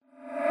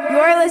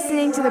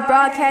listening to the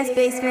Broadcast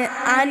Basement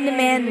On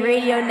Demand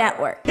Radio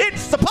Network.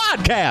 It's the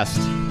podcast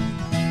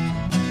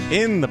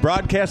in the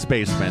Broadcast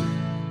Basement.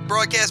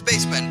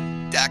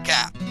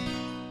 BroadcastBasement.com.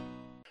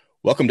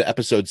 Welcome to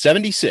episode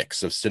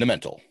 76 of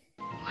Cinemental.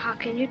 How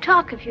can you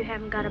talk if you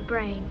haven't got a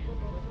brain?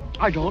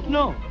 I don't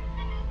know.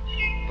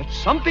 But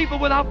some people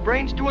without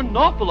brains do an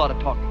awful lot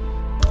of talking.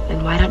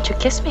 Then why don't you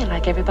kiss me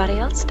like everybody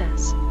else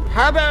does?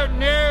 How about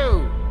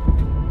new?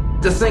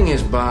 The thing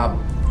is,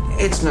 Bob,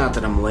 it's not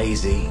that I'm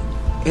lazy.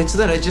 It's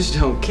that I just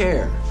don't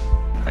care.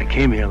 I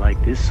came here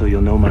like this so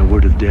you'll know my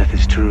word of death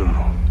is true.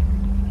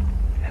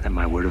 And that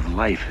my word of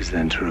life is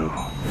then true.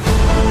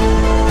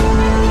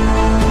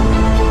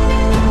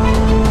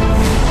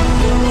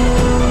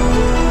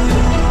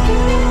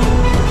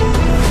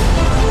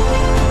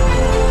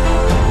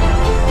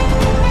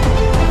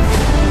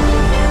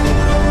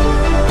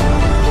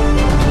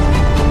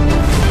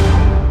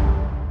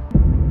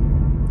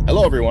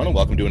 Hello, everyone, and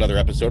welcome to another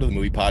episode of the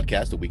movie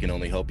podcast that we can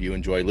only hope you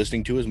enjoy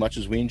listening to as much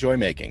as we enjoy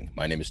making.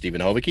 My name is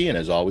Stephen Hovicki, and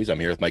as always, I'm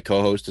here with my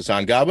co-host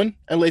Hassan Godwin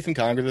and Latham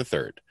Conger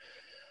III.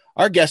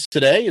 Our guest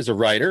today is a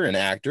writer and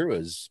actor who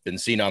has been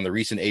seen on the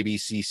recent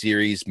ABC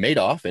series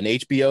Madoff and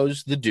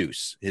HBO's The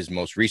Deuce. His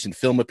most recent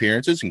film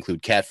appearances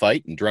include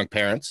Catfight and Drunk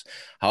Parents.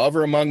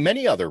 However, among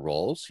many other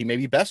roles, he may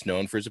be best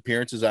known for his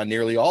appearances on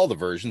nearly all the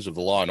versions of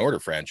the Law & Order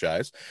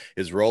franchise,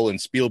 his role in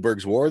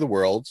Spielberg's War of the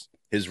Worlds,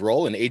 his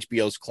role in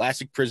HBO's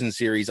classic prison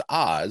series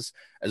Oz,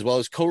 as well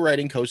as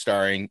co-writing,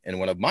 co-starring in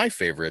one of my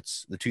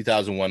favorites, the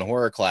 2001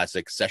 horror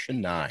classic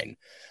Session 9.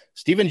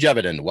 Stephen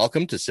Jeviden,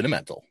 welcome to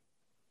Cinemental.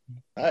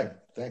 Hi,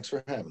 thanks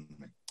for having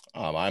me.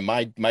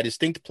 My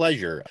distinct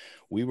pleasure.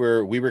 We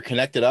were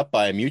connected up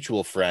by a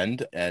mutual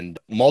friend and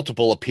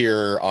multiple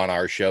appear on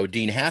our show,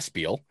 Dean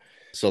Haspiel.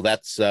 So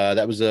that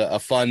was a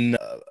fun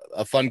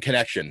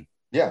connection.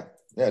 Yeah,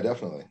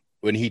 definitely.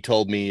 When he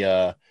told me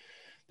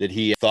that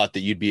he thought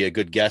that you'd be a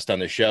good guest on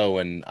the show,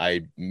 and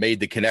I made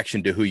the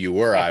connection to who you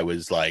were, I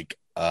was like,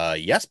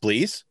 yes,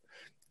 please.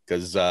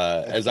 Because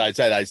as I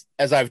said,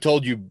 as I've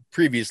told you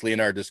previously in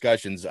our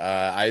discussions,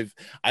 I've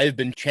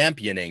been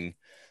championing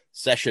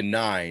Session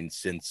 9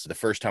 since the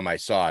first time I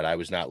saw it. I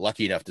was not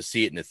lucky enough to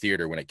see it in the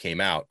theater when it came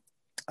out.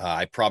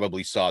 I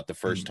probably saw it the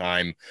first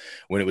time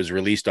when it was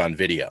released on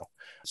video.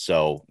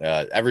 So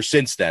ever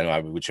since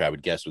then, which I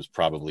would guess was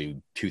probably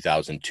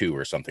 2002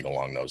 or something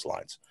along those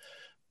lines.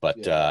 But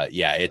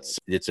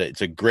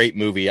it's a great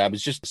movie. I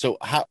was just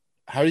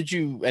how did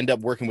you end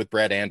up working with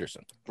Brad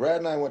Anderson? Brad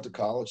and I went to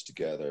college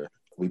together.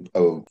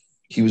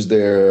 He was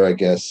there, I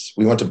guess.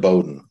 We went to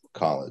Bowdoin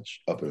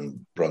College up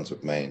in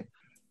Brunswick, Maine,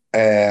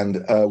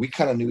 and we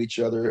kind of knew each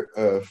other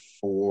the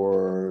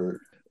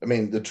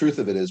truth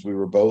of it is we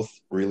were both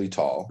really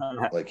tall.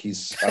 Like I'm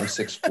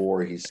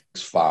 6'4", he's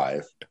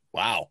 6'5".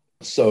 Wow.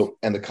 So,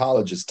 and the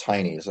college is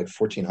tiny. It's like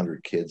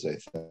 1,400 kids, I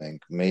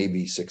think,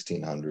 maybe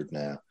 1,600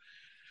 now.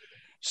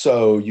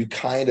 So you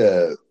kind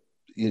of,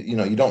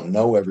 you don't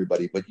know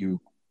everybody, but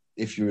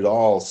if you would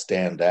all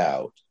stand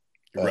out,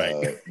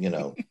 right.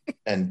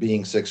 And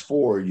being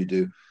 6'4", you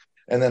do.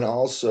 And then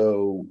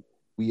also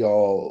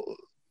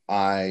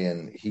I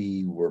and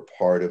he were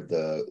part of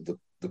the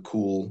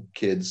cool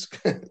kids,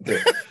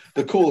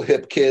 the cool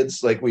hip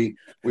kids. Like we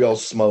all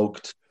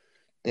smoked,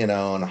 and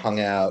hung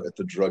out at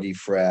the druggy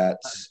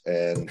frats,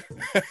 and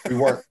we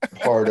weren't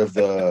part of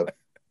the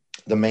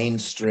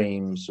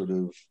mainstream sort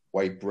of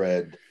white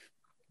bread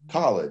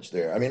college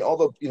there. I mean,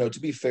 although, to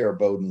be fair,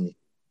 Bowdoin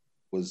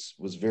was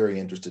very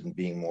interested in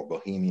being more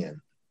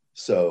bohemian.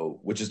 So,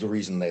 which is the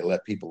reason they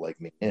let people like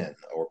me in,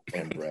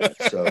 and Brad.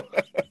 So,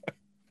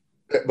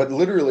 but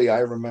literally, I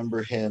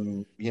remember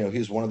him. He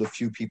was one of the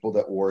few people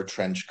that wore a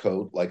trench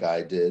coat like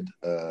I did.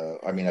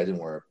 I didn't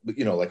wear,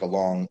 like a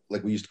long,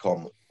 like we used to call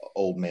them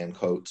old man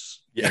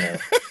coats. Yeah.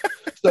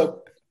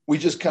 So we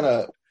just kind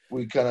of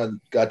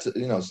got to,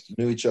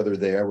 knew each other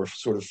there. We're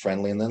sort of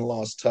friendly, and then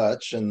lost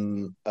touch,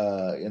 and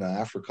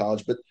after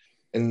college,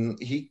 and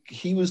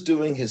he was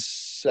doing his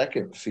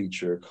second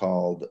feature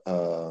called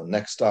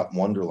Next Stop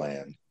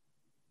Wonderland,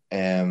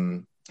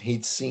 and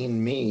he'd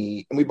seen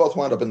me, and we both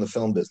wound up in the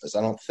film business.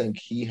 I don't think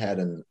he had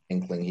an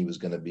inkling he was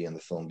going to be in the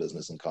film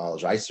business in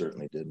college. I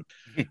certainly didn't.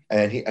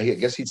 And I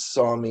guess he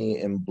saw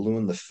me in Blue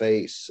in the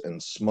Face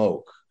and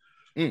Smoke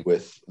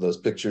with those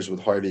pictures with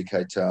Harvey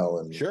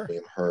Keitel and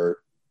William Hurt,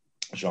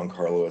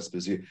 Giancarlo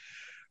Esposito.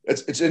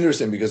 It's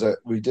interesting because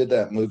we did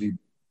that movie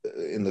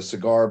in the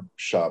cigar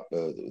shop,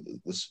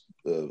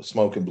 the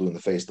Smoke and Blue in the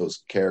Face.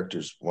 Those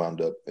characters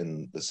wound up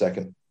in the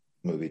second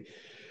movie.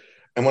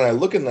 And when I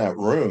look in that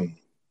room,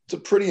 it's a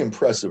pretty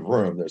impressive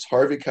room. There's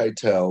Harvey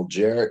Keitel,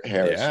 Jarrett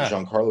Harris,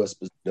 Giancarlo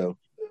Esposito,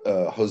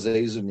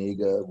 Jose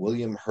Zuniga,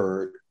 William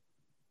Hurt.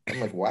 I'm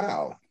like,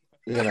 wow,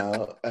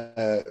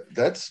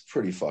 that's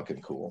pretty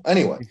fucking cool.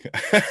 Anyway,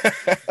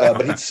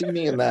 but he'd seen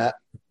me in that,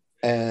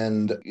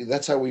 and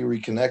that's how we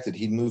reconnected.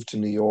 He'd moved to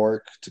New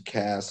York to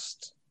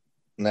cast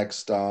Next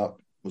Stop,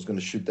 was going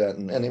to shoot that,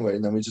 and anyway,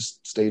 and then we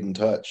just stayed in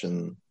touch.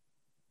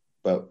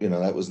 But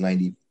that was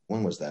 90.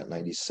 When was that?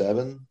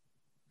 97,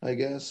 I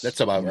guess.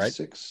 That's about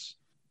 96.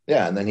 Right.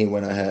 yeah, and then he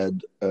went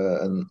ahead,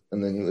 and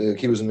then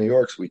he was in New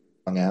York, so we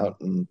hung out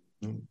and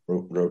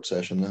wrote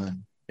Session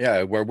 9.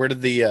 Yeah, where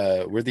did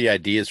the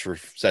ideas for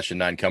Session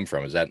 9 come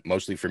from? Is that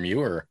mostly from you,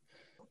 or?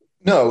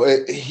 No,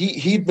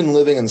 he'd been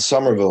living in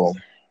Somerville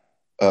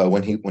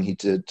when he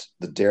did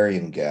the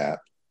Darien Gap.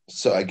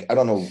 So I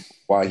don't know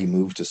why he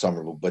moved to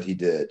Somerville, but he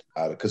did,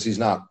 because he's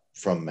not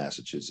from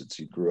Massachusetts.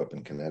 He grew up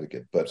in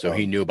Connecticut. But so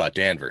he knew about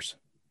Danvers.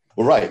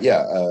 Well, right,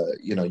 yeah.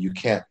 You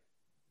can't,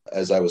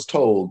 as I was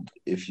told,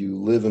 if you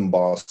live in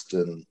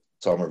Boston,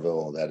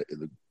 Somerville, that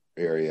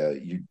area,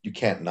 you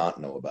can't not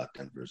know about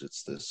Danvers.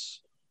 It's this,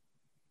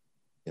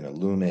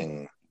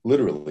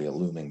 literally a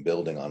looming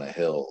building on a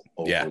hill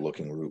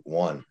overlooking Route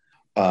 1.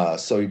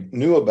 So he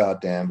knew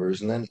about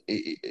Danvers, and then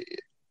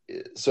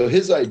so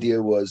his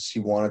idea was he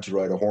wanted to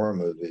write a horror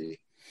movie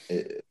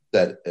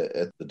that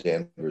at the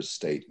Danvers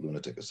State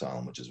Lunatic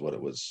Asylum, which is what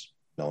it was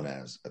known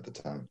as at the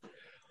time.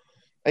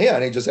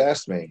 And he just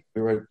asked me.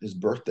 We were at his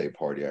birthday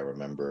party, I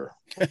remember,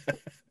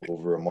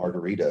 over a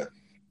margarita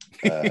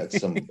at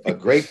a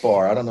great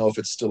bar. I don't know if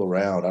it's still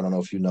around. I don't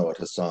know if you know it,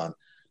 Hassan,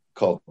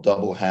 called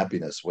Double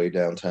Happiness, way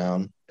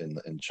downtown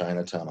in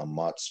Chinatown on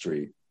Mott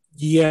Street.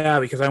 Yeah,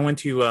 because I went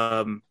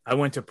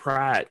to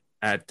Pratt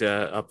at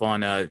up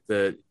on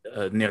the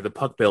near the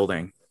Puck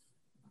Building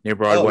near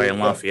Broadway and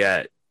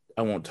Lafayette.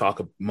 I won't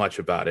talk much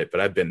about it,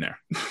 but I've been there.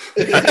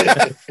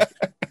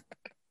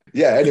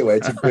 Yeah. Anyway,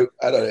 it's I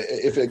don't know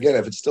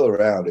if it's still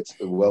around, it's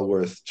well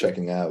worth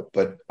checking out.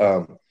 But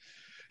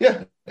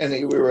yeah, and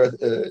we were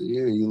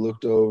he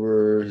looked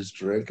over his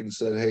drink and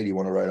said, "Hey, do you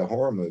want to write a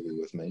horror movie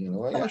with me?"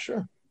 Yeah,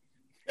 sure.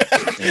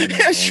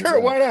 Sure,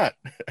 why not?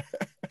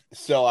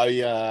 So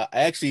I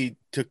actually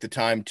took the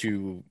time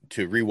to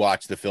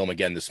rewatch the film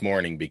again this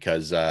morning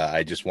because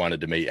I just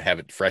wanted to have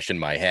it fresh in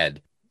my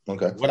head.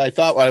 Okay. What I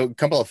thought, a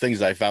couple of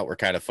things I thought were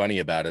kind of funny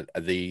about it.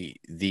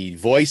 The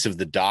voice of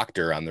the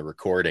doctor on the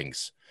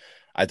recordings,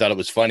 I thought it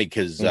was funny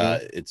because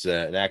it's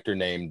an actor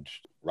named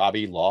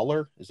Robbie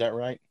Lawler. Is that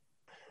right?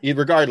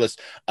 Regardless,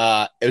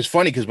 it was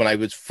funny because when I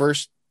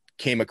first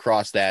came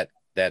across that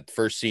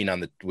first scene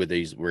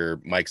where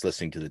Mike's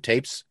listening to the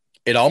tapes,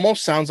 it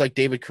almost sounds like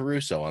David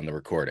Caruso on the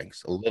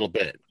recordings a little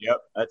bit. Yep,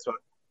 that's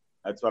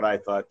what I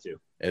thought too.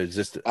 It was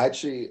just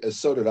actually,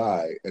 so did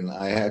I, and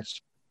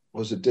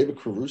was it David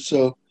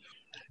Caruso?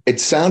 It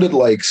sounded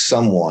like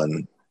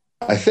someone.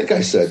 I think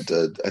I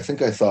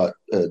thought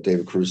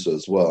David Caruso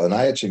as well, and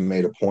I actually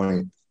made a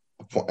point.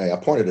 I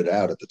pointed it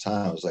out at the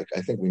time. I was like,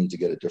 I think we need to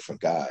get a different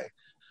guy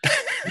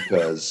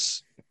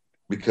because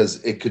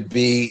it could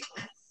be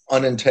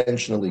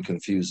unintentionally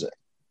confusing.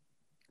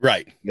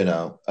 Right.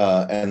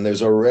 And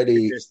there's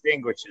already it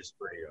distinguishes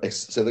for you.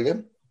 Say that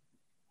again?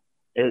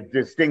 It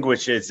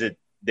distinguishes it.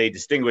 They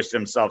distinguish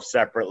themselves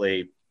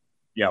separately,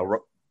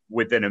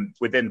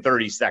 within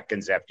 30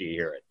 seconds after you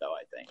hear it, though,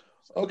 I think.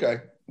 Okay.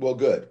 Well,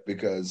 good,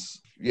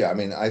 because,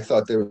 I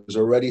thought there was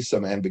already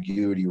some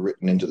ambiguity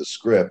written into the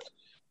script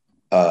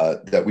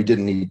that we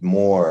didn't need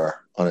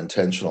more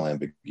unintentional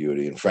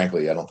ambiguity. And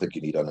frankly, I don't think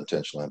you need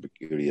unintentional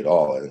ambiguity at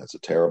all. I think it's a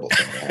terrible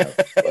thing to have.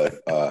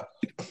 But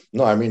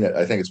no, I mean,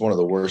 I think it's one of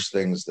the worst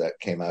things that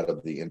came out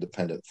of the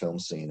independent film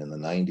scene in the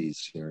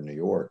 90s here in New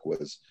York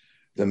was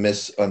the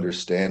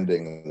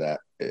misunderstanding that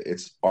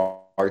it's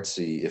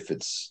artsy if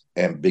it's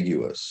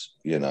ambiguous.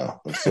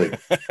 It's like,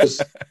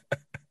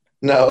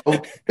 no,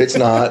 it's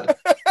not.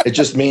 It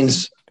just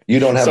means you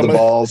don't have the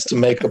balls to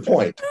make a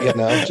point,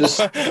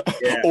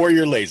 or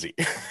you're lazy.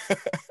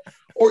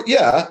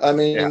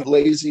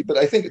 Lazy, but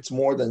I think it's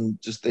more than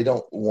just they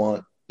don't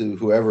want to,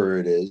 whoever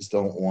it is,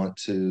 don't want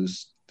to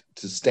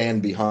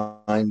stand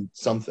behind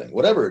something,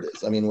 whatever it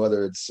is. I mean,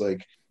 whether it's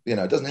like,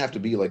 it doesn't have to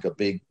be like a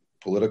big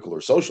political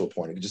or social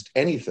point, just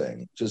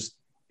anything, just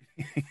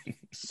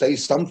say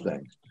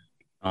something.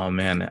 Oh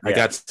man, I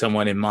got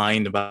someone in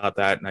mind about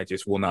that, and I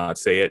just will not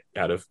say it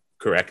out of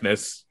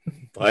correctness,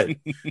 but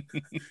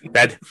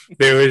that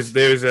there is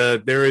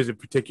a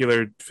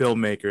particular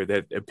filmmaker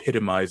that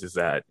epitomizes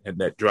that, and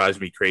that drives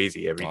me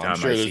crazy every time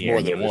I see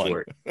more than one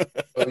work.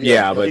 But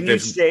can you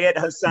say it,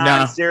 Hassan?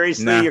 No,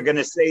 seriously, you're going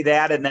to say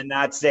that and then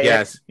not say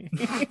it?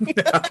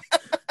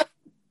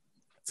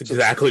 That's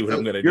exactly what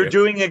I'm going to do. You're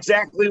doing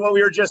exactly what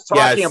we were just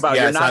talking about.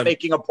 You're not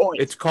making a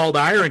point. It's called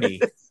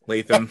irony,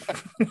 Latham.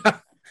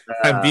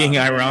 I'm being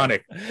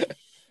ironic.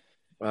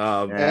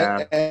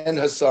 And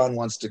Hassan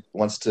wants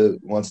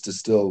to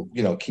still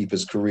keep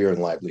his career and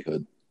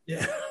livelihood.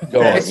 Yeah,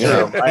 go on.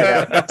 I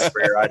have no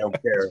career. I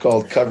don't care. It's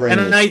called covering.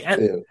 And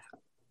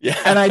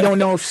I don't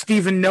know if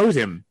Steven knows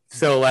him.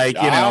 So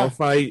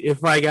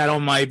if I got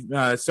on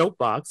my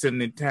soapbox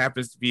and it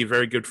happens to be a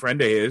very good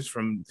friend of his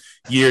from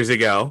years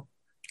ago,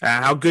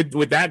 how good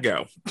would that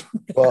go?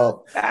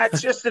 Well,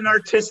 that's just an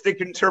artistic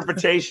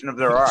interpretation of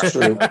their art.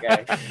 True.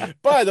 Okay?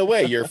 By the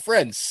way, your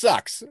friend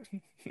sucks.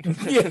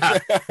 Yeah,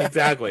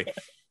 exactly.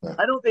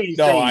 I don't think he's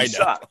saying he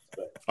sucks.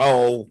 But...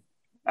 Oh.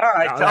 All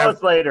right, tell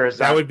us later.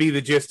 Hassan. That would be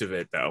the gist of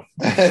it, though.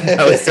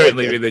 That would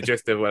certainly be the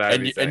gist of what I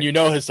would be saying. And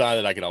Hassan,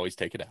 that I can always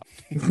take it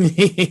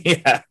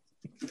out.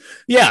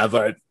 Yeah,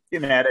 but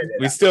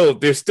there's still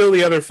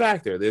the other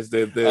factor. There's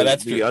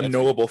the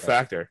unknowable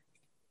factor.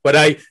 But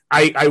I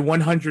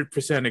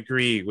 100%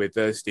 agree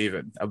with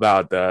Stephen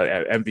about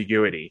the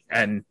ambiguity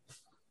and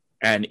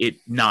it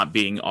not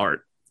being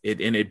art.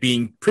 It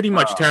being pretty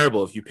much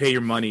terrible if you pay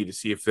your money to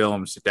see a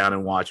film, sit down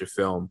and watch a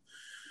film,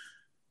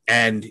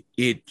 and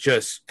it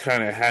just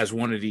kind of has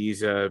one of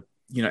these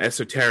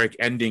esoteric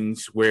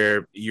endings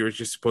where you're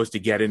just supposed to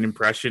get an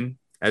impression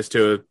as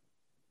to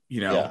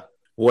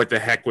what the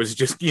heck was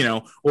just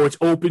or it's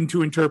open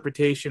to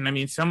interpretation. I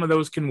mean, some of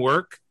those can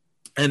work,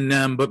 and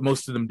but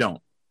most of them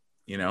don't.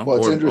 Well,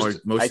 it's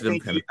interesting. Most of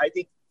them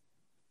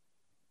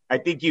I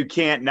think you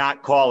can't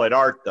not call it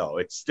art, though.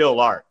 It's still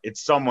art.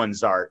 It's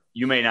someone's art.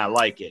 You may not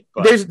like it,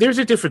 but there's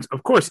a difference.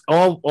 Of course,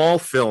 all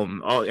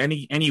film,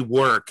 any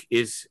work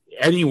is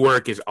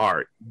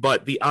art.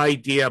 But the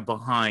idea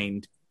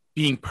behind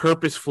being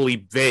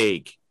purposefully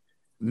vague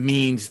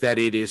means that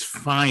it is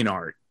fine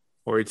art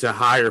or it's a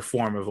higher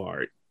form of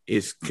art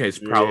is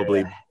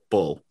probably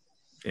bull,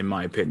 in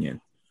my opinion.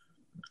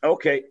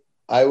 Okay,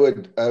 I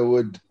would.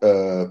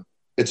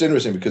 It's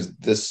interesting because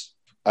this.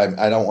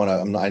 I don't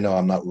want to. I know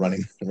I'm not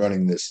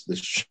running this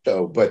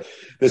show, but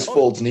this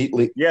folds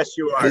neatly. Yes,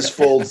 you are. This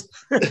folds.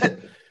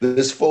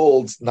 This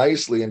folds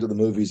nicely into the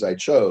movies I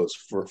chose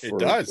for. It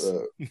does.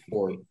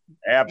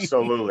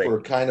 Absolutely.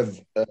 For kind of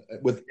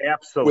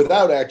absolutely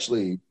without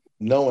actually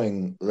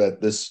knowing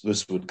that this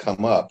would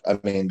come up. I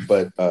mean,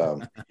 but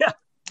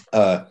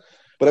but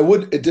I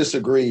would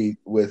disagree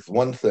with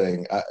one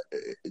thing.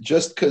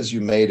 Just because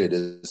you made it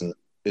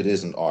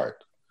isn't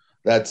art.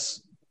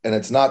 And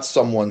it's not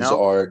someone's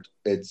art.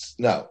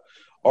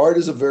 Art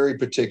is a very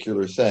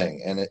particular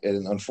thing. And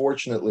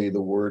unfortunately,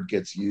 the word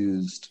gets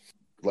used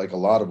like a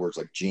lot of words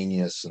like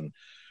genius and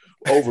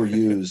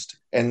overused.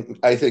 And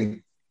I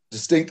think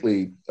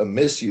distinctly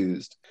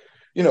misused.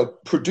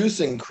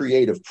 Producing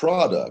creative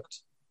product,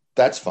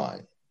 that's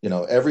fine.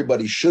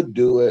 Everybody should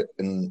do it.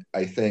 And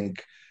I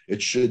think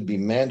it should be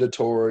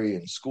mandatory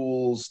in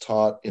schools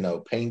taught,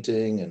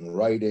 painting and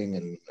writing.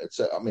 And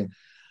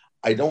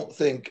I don't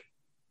think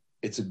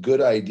it's a good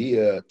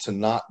idea to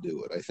not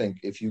do it. I think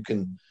if you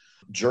can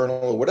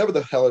journal, whatever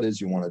the hell it is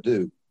you want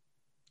to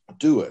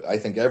do it. I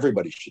think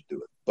everybody should do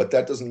it, but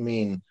that doesn't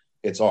mean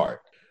it's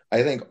art.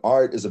 I think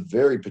art is a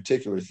very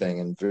particular thing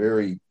and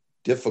very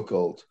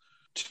difficult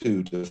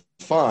to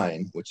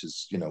define, which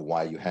is,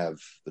 why you have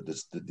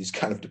these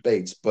kind of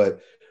debates.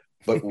 But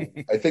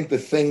I think the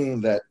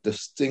thing that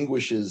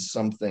distinguishes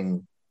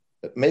something,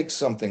 that makes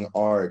something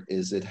art,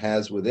 is it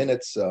has within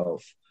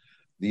itself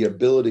the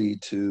ability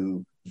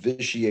to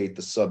vitiate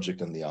the subject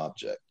and the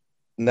object.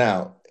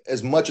 Now,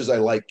 as much as I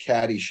like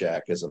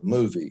Caddyshack as a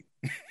movie,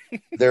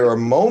 there are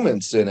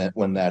moments in it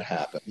when that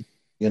happened.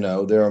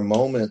 There are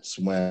moments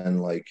when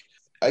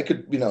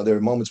there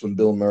are moments when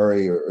Bill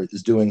Murray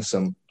is doing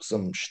some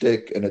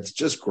shtick and it's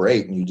just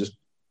great and you just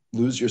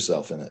lose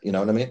yourself in it. You know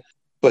what I mean?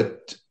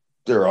 But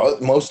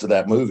most of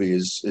that movie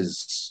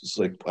is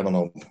like, I don't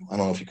know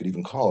if you could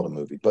even call it a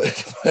movie, but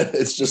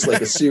it's just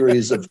like a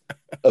series of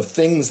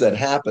things that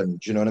happen.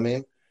 Do you know what I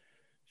mean?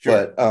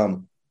 Sure. But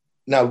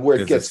now where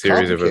it gets a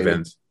series of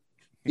events.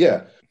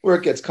 Yeah. Where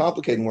it gets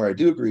complicated and where I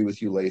do agree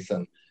with you,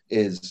 Latham,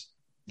 is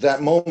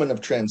that moment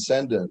of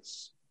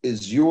transcendence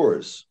is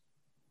yours.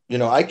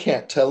 I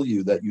can't tell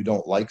you that you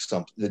don't like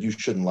something, that you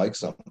shouldn't like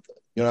something.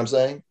 You know what I'm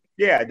saying?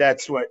 Yeah,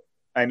 that's what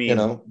I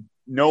mean.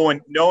 No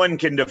one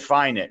can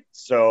define it.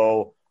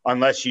 So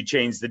unless you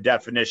change the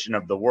definition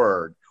of the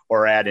word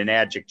or add an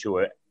adjective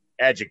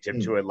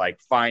to it, like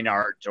fine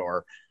art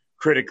or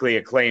critically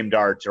acclaimed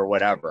art or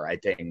whatever. I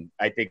think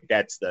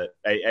that's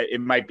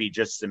it might be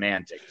just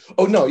semantics.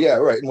 Oh no. Yeah.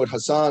 Right. And what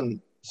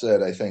Hassan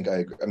said, I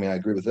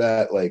agree with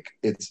that. Like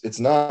it's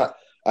not,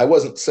 I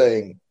wasn't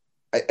saying,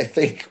 I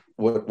think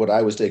what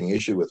I was taking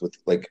issue with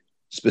like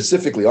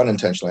specifically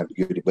unintentional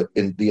ambiguity, but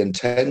in the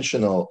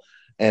intentional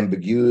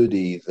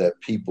ambiguity that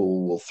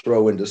people will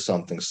throw into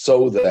something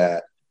so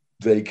that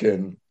they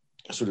can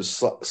sort of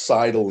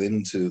sidle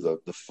into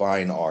the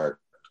fine art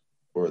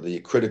or the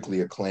critically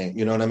acclaimed,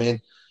 you know what I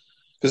mean?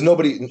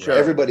 Because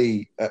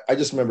everybody, I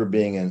just remember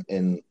being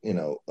in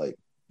like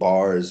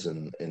bars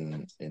in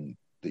the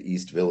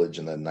East Village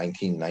in the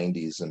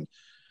 1990s and,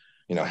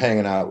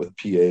 hanging out with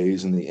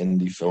PAs in the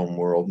indie film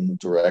world and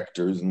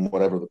directors and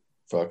whatever the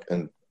fuck.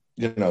 And,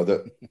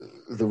 the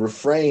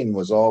refrain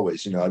was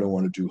always, I don't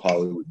want to do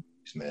Hollywood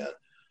movies, man.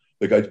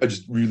 Like, I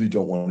just really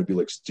don't want to be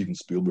like Steven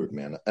Spielberg,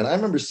 man. And I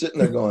remember sitting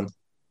there going,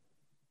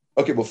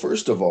 okay, well,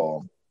 first of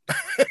all,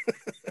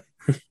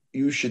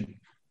 you should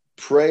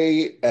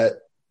pray at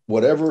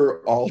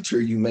whatever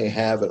altar you may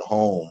have at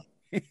home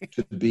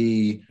to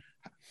be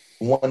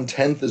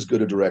 1/10 as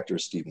good a director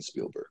as Steven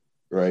Spielberg,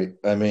 right?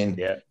 I mean,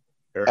 yeah,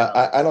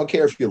 I don't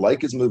care if you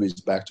like his movies,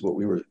 back to what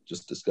we were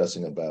just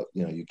discussing about,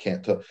 you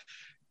can't tell.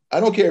 I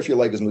don't care if you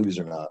like his movies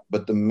or not,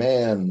 but the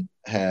man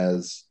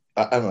has,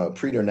 I don't know, a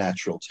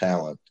preternatural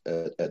talent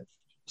at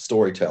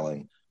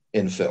storytelling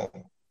in film.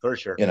 For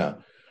sure.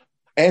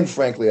 And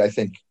frankly, I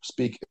think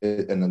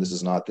and this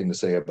is an odd thing to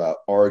say about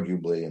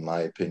arguably, in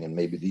my opinion,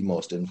 maybe the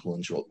most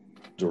influential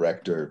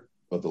director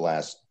of the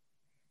last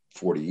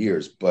 40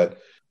 years, but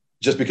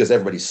just because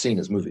everybody's seen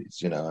his movies,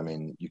 you know, I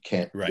mean, you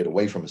can't get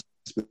away from a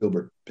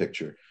Spielberg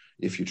picture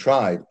if you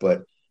tried,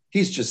 but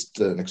he's just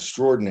an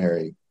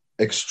extraordinary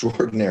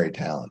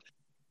talent.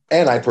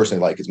 And I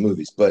personally like his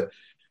movies, but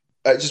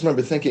I just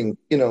remember thinking,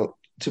 you know,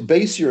 to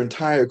base your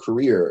entire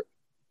career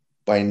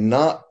by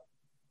not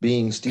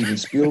being Steven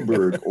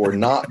Spielberg or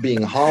not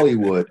being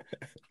Hollywood,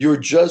 you're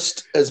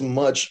just as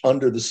much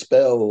under the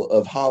spell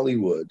of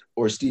Hollywood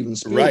or Steven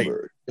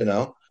Spielberg, you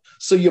know?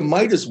 So you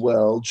might as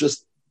well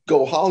just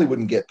go Hollywood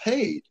and get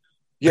paid.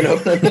 You know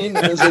what I mean?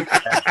 And it's like,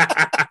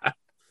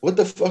 what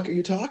the fuck are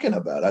you talking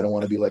about? I don't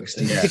want to be like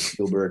Steven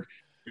Spielberg.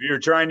 If you're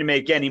trying to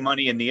make any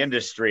money in the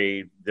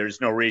industry, there's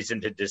no reason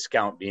to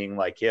discount being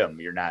like him.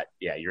 You're not,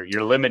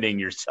 you're limiting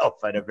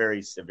yourself at a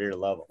very severe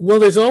level. Well,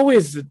 there's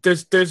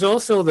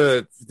also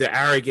the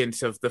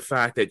arrogance of the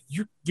fact that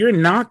you're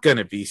not going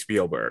to be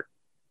Spielberg.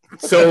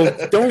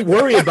 So don't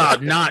worry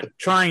about not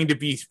trying to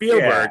be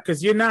Spielberg,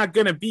 because you're not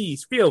going to be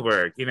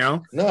Spielberg, you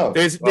know? No.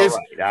 There's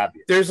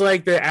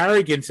like the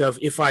arrogance of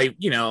if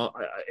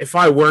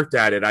I worked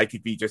at it, I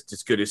could be just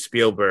as good as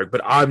Spielberg,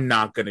 but I'm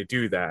not going to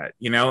do that,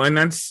 you know? And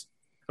that's,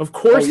 of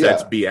course,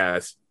 that's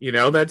BS. You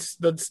know,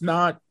 that's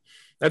not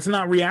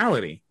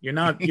reality. You're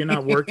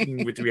not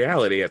working with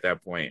reality at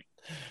that point.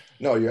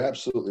 No, you're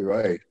absolutely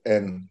right.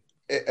 And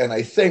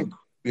I think,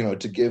 you know,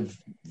 to give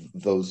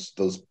those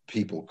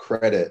people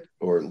credit,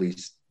 or at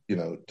least, you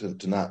know,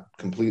 to not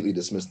completely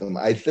dismiss them,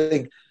 I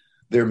think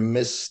they're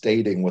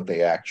misstating what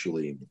they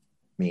actually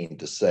mean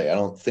to say. I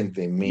don't think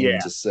they mean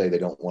to say they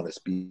don't want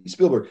to be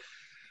Spielberg.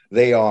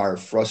 They are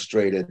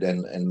frustrated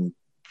and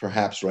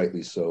perhaps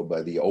rightly so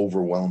by the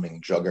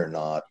overwhelming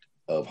juggernaut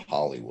of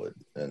Hollywood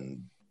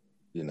and,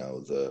 you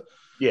know,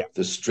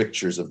 the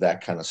strictures of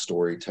that kind of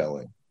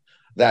storytelling.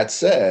 That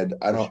said,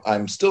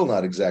 I'm still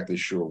not exactly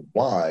sure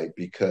why,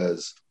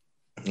 because,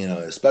 you know,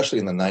 especially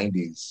in the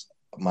 90s,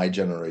 my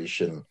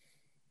generation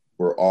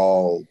were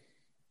all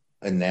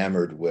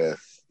enamored with,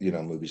 you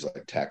know, movies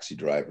like Taxi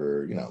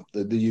Driver, you know,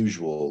 the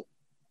usual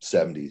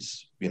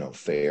 70s, you know,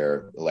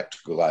 fare,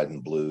 Electric Light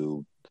and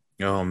Blue.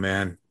 Oh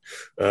man.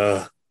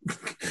 That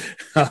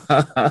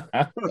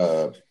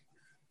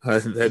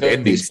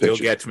ending still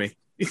gets me.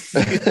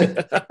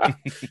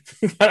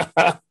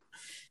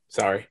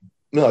 Sorry.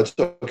 No, it's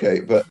okay.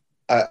 But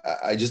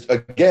I just,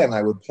 again,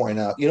 I would point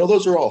out, you know,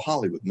 those are all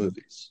Hollywood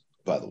movies,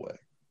 by the way.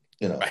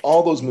 You know,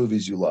 all those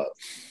movies you love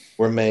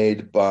were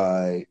made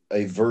by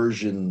a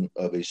version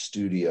of a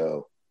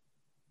studio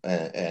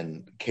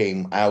and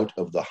came out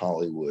of the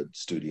Hollywood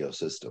studio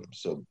system.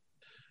 So,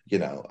 you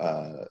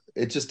know,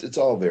 it's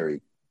all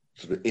very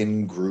sort of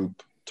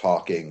in-group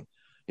talking.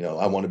 You know,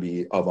 I want to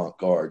be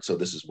avant-garde, so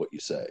this is what you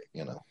say,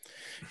 you know.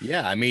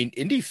 Yeah, I mean,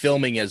 indie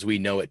filming as we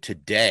know it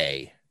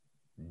today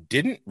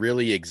didn't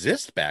really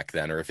exist back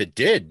then, or if it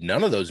did,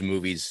 none of those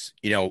movies,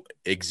 you know,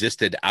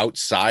 existed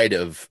outside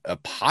of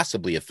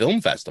possibly a film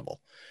festival.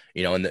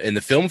 You know, and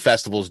the film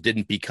festivals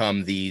didn't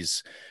become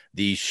these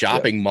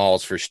shopping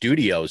malls for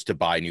studios to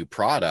buy new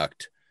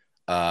product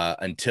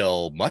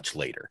until much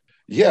later.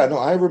 Yeah, no,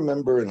 I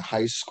remember in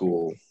high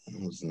school, it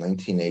was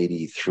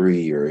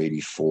 1983 or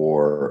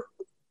 84,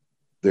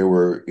 there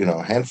were, you know,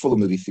 a handful of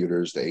movie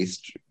theaters, the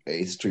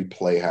 8th Street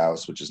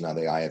Playhouse, which is now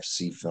the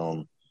IFC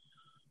Film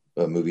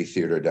movie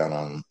theater down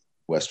on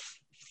West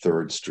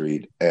 3rd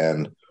Street,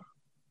 and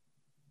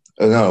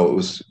no, it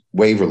was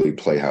Waverly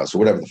Playhouse or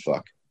whatever the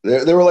fuck.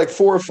 There were like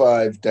 4 or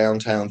 5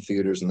 downtown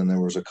theaters, and then there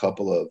was a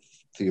couple of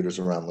theaters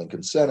around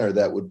Lincoln Center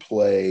that would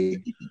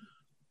play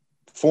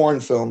foreign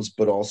films,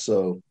 but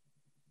also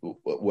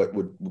what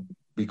would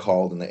be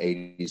called in the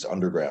 80s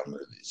underground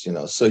movies, you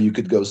know. So you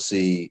could go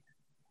see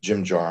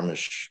Jim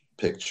Jarmusch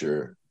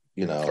picture,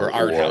 you know, or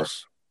Art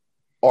House.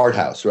 Art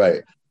House,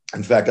 right.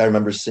 In fact, I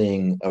remember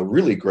seeing a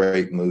really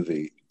great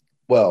movie.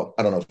 Well,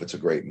 I don't know if it's a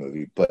great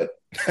movie, but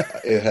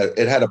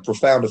it had a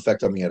profound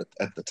effect on me at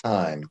the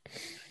time,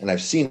 and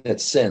I've seen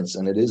it since,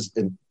 and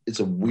it's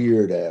a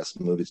weird ass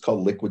movie. It's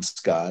called Liquid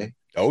Sky.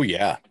 Oh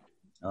yeah.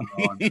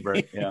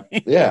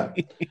 Yeah.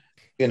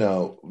 You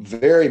know,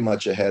 very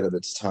much ahead of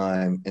its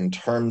time in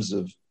terms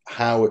of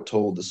how it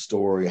told the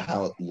story,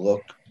 how it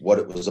looked, what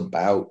it was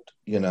about,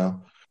 you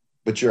know.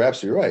 But you're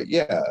absolutely right.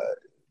 Yeah.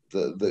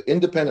 The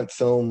independent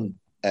film,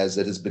 as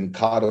it has been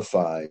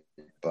codified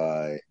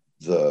by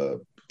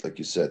like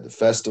you said, the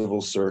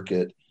festival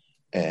circuit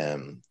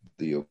and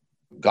the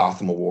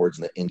Gotham Awards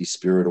and the Indie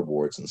Spirit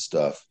Awards and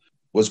stuff,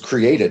 was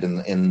created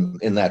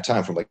in that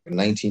time from like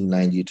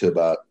 1990 to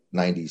about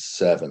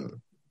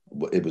 97.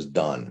 It was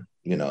done,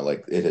 you know,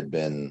 like it had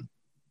been,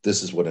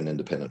 this is what an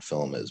independent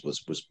film is,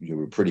 was you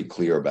were pretty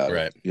clear about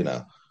it, you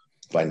know,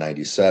 by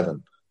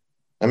 97.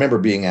 I remember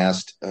being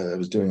asked, I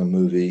was doing a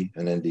movie,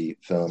 an indie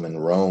film in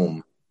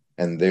Rome,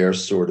 and their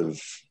sort of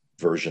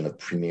version of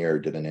Premiere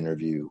did an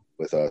interview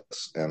with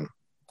us, and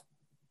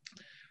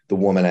the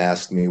woman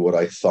asked me what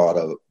I thought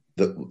of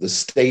the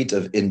state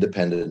of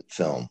independent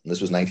film. And this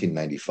was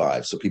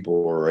 1995, so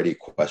people were already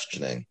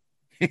questioning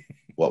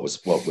what was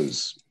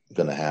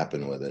going to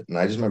happen with it. And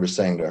I just remember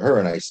saying to her,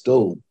 and I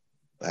still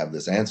have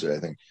this answer. I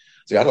think,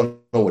 see, I don't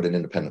know what an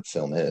independent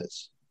film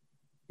is.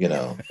 You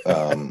know,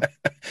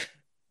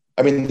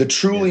 I mean,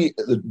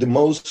 the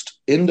most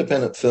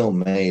independent film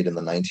made in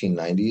the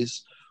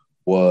 1990s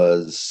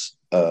was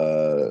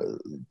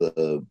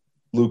the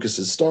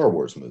Lucas's Star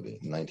Wars movie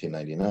in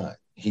 1999.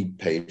 He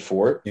paid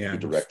for it. Yeah, he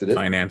directed it.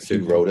 Financed he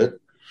it. wrote it.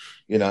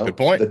 You know, good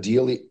point. The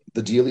deal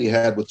he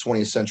had with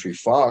 20th Century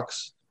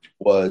Fox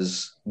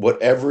was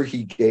whatever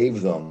he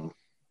gave them,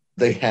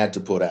 they had to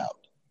put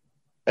out,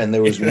 and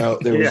there was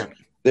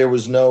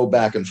no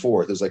back and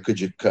forth. It was like, could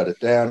you cut it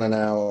down an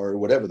hour or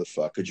whatever the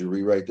fuck? Could you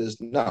rewrite this?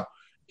 No.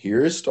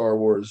 Here's Star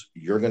Wars.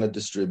 You're going to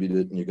distribute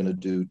it, and you're going to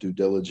do due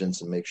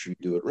diligence and make sure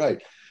you do it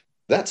right.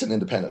 That's an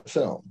independent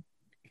film,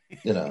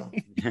 you know.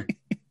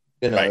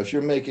 Right. If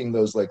you're making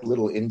those like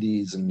little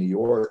indies in New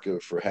York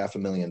for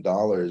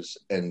 $500,000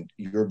 and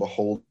you're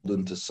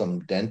beholden to some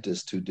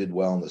dentist who did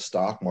well in the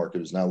stock market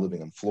who's now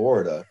living in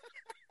Florida,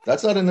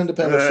 that's not an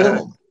independent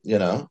film, you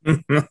know.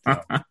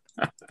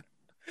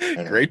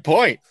 Great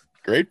point.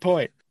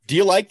 Do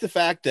you like the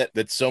fact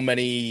that so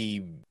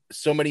many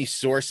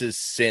sources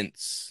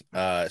since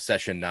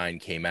Session 9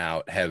 came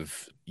out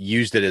have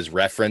used it as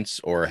reference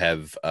or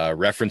have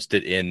referenced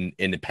it in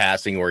the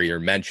passing or your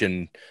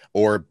mention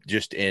or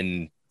just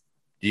in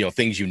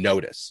things you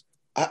notice?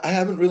 I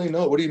haven't really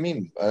known. What do you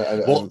mean?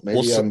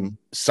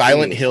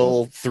 Silent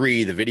Hill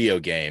 3, the video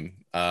game,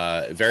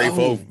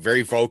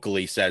 very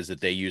vocally says that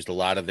they used a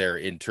lot of their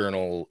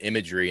internal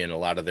imagery and a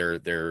lot of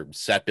their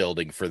set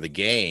building for the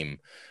game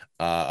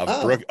of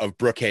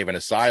Brookhaven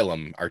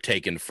Asylum are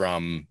taken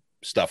from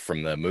stuff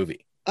from the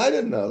movie. I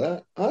didn't know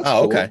that. Oh,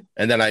 cool. Okay.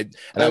 And then I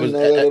didn't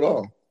know that at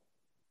all.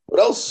 What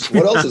else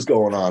is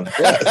going on?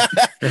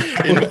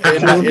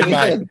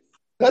 Yeah.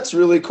 That's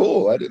really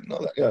cool. I didn't know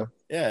that. Yeah.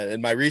 Yeah.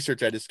 In my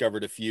research, I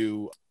discovered a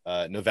few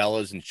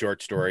novellas and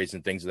short stories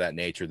and things of that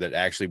nature that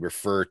actually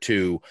refer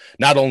to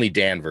not only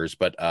Danvers,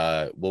 but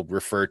will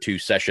refer to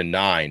Session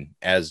 9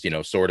 as,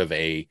 sort of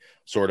a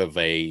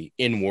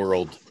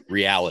in-world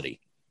reality.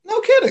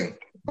 No kidding.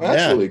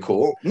 That's really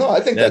cool. No,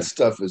 I think that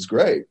stuff is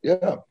great.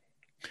 Yeah.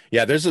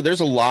 Yeah. There's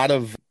a lot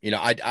of,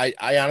 I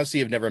honestly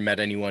have never met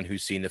anyone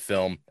who's seen the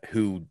film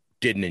who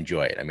didn't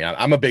enjoy it. I mean,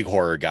 I'm a big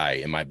horror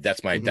guy and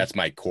that's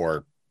my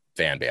core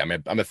fan base.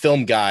 I'm a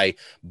film guy,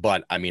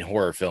 but I mean,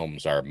 horror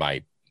films are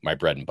my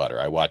bread and butter.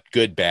 I watch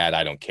good, bad.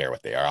 I don't care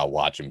what they are. I'll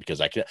watch them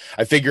because I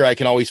figure I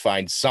can always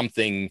find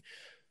something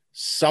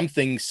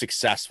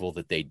successful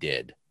that they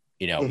did,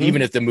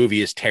 even if the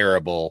movie is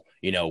terrible,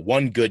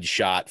 one good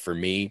shot for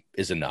me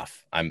is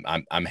enough.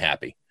 I'm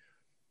happy.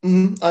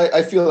 Mm-hmm.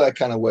 I feel that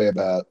kind of way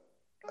about,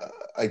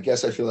 I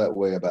guess I feel that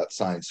way about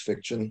science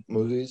fiction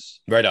movies.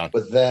 Right on.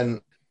 But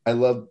then I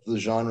love the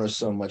genre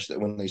so much that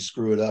when they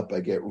screw it up, I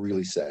get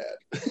really sad.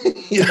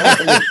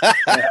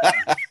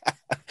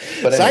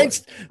 But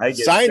science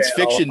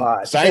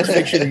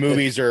fiction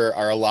movies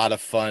are a lot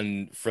of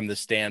fun from the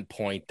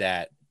standpoint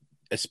that,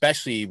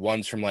 especially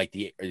ones from like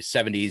the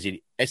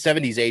 70s,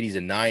 80s,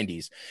 and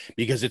 90s,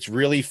 because it's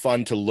really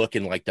fun to look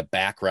in like the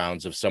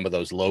backgrounds of some of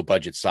those low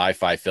budget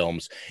sci-fi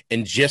films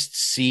and just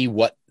see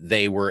what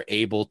they were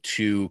able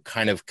to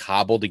kind of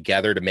cobble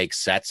together to make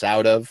sets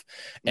out of.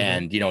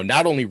 And,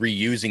 not only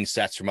reusing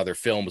sets from other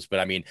films,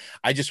 but I mean,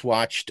 I just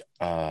watched,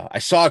 I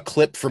saw a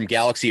clip from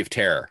Galaxy of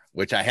Terror,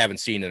 which I haven't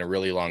seen in a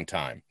really long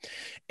time.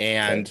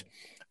 And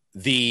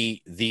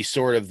the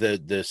sort of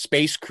the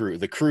space crew,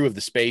 the crew of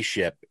the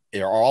spaceship,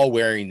 they're all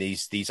wearing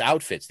these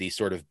outfits, these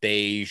sort of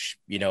beige,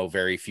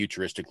 very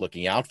futuristic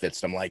looking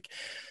outfits. And I'm like,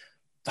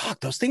 fuck,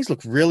 those things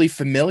look really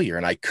familiar.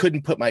 And I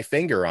couldn't put my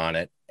finger on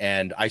it.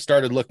 And I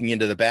started looking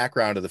into the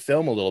background of the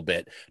film a little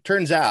bit.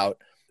 Turns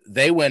out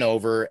they went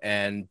over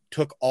and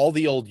took all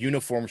the old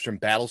uniforms from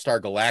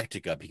Battlestar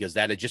Galactica because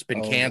that had just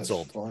been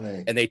canceled.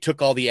 And they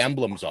took all the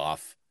emblems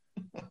off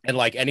and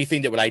like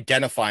anything that would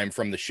identify him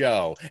from the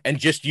show and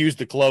just used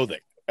the clothing.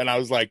 And I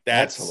was like,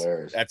 that's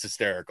hilarious. That's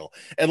hysterical.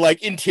 And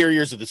like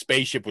interiors of the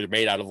spaceship were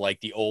made out of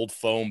like the old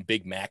foam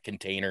Big Mac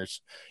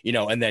containers,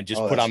 and then just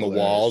put on the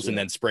walls and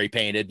then spray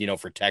painted,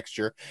 for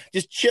texture.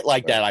 Just shit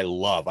like that. I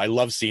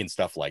love seeing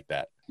stuff like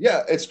that.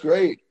 Yeah, it's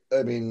great.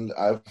 I mean,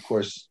 I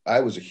was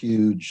a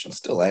huge,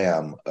 still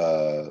am,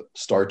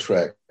 Star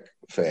Trek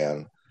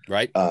fan.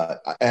 Right.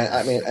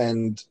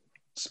 And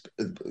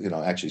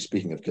actually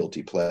speaking of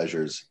guilty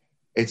pleasures,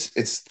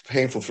 it's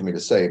painful for me to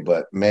say,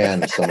 but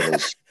man, some of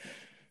those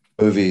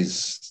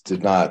movies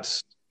did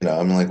not,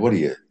 I'm like, what are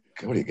you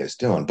guys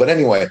doing? But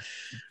anyway,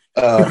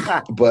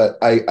 but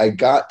I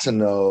got to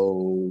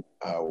know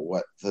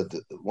what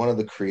one of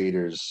the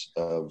creators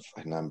of,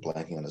 and I'm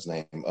blanking on his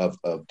name,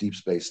 of Deep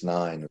Space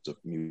Nine. It was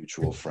a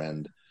mutual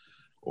friend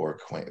or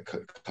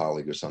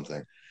colleague or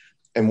something.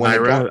 And when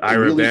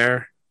Ira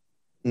Bear.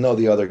 No,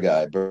 the other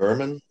guy,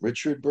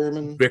 Richard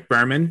Berman. Rick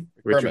Berman.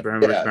 Richard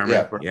Berman.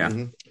 Yeah.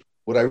 Mm-hmm.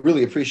 What I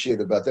really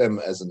appreciated about them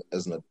as an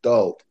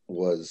adult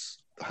was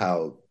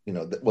how,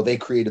 they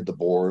created the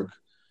Borg.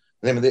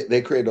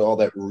 They created all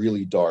that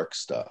really dark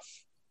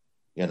stuff,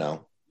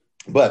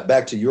 But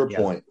back to your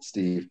point,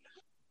 Steve,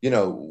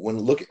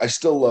 I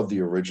still love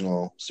the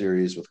original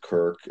series with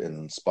Kirk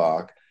and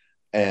Spock,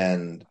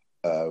 and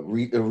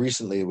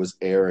recently it was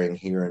airing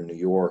here in New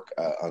York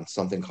on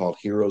something called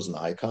Heroes and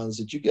Icons.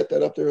 Did you get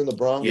that up there in the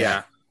Bronx?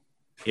 Yeah.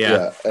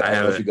 I don't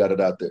know if you got it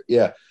out there.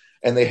 Yeah.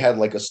 And they had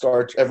like a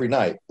start every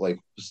night, like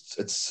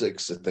at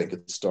 6, I think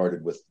it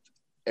started with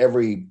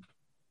every,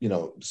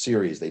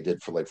 series they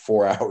did for like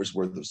 4 hours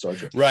worth of Star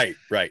Trek. Right.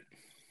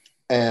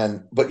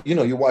 But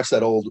you watch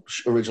that old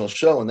original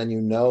show, and then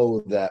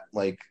that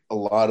like a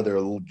lot of their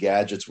little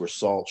gadgets were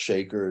salt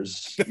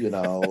shakers,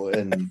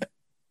 and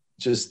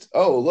just,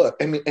 oh, look,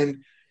 I mean,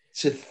 and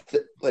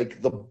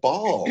like the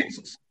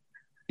balls,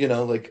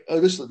 like, oh,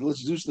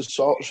 let's use the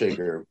salt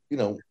shaker,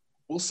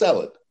 we'll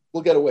sell it.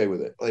 We'll get away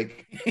with it.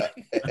 Like,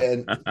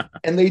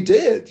 and they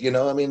did,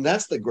 I mean,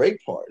 that's the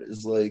great part,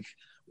 is like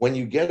when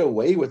you get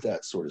away with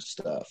that sort of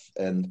stuff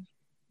and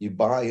you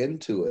buy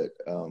into it,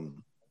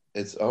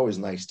 it's always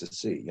nice to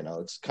see,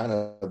 it's kind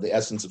of the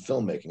essence of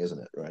filmmaking, isn't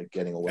it? Right.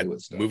 Getting away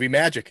with stuff. Movie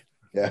magic.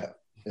 Yeah.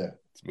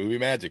 It's movie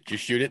magic.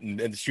 Just shoot it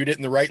and shoot it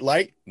in the right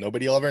light.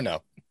 Nobody will ever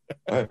know.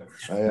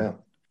 Yeah.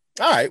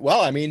 All right.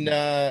 Well, I mean,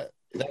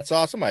 that's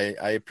awesome.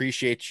 I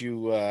appreciate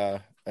you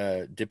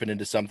dipping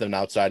into something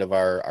outside of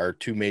our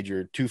two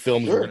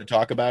films we're going to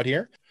talk about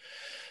here.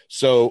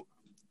 So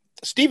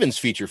Steven's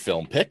feature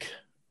film pick,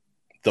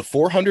 The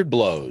 400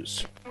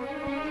 Blows.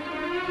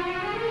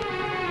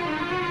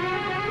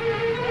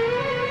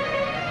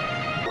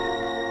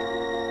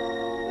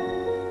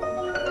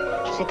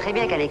 Je sais très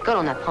bien qu'à l'école,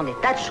 on apprend des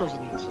tas de choses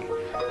inutiles.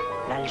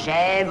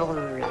 L'algèbre,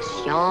 la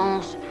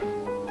science,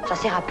 ça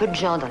sert à peu de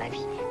gens dans la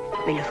vie.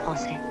 Mais le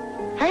français,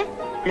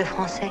 le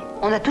français,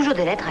 on a toujours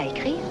des lettres à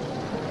écrire.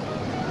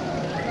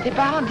 Tes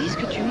parents disent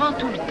que tu mens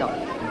tout le temps.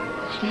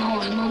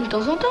 Non, je mens de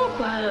temps en temps,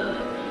 quoi.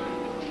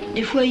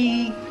 Des fois,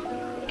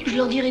 je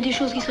leur dirais des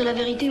choses qui seraient la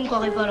vérité, ils me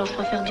croiraient pas, alors je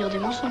préfère dire des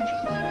mensonges.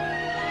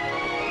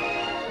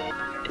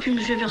 Et puis je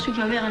me suis aperçu que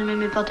ma mère, elle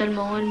m'aimait pas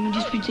tellement, elle me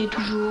disputait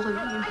toujours, et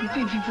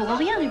puis pour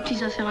rien, des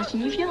petites affaires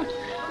insignifiantes.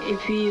 Et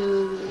puis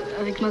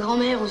avec ma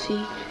grand-mère aussi,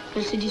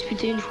 elle s'est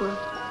disputée une fois.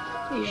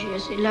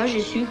 Et là,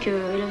 j'ai su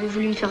qu'elle avait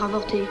voulu me faire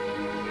avorter.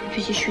 Et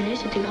puis si je suis née,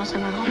 c'était grâce à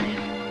ma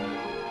grand-mère.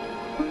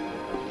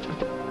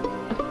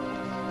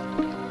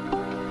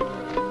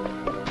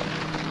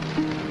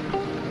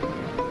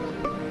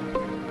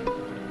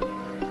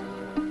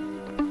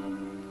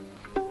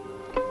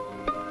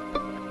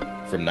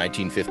 From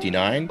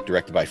 1959,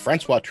 directed by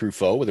Francois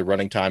Truffaut with a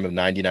running time of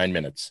 99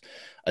 minutes.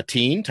 A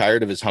teen,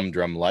 tired of his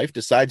humdrum life,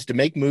 decides to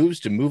make moves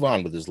to move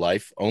on with his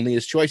life, only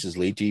his choices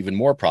lead to even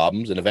more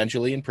problems and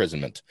eventually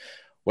imprisonment.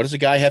 What does a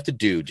guy have to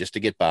do just to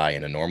get by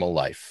in a normal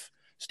life?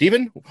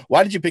 Steven,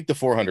 why did you pick The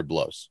 400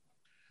 Blows?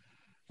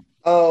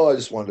 Oh, I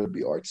just wanted to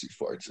be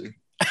artsy-fartsy.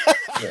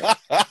 Yeah.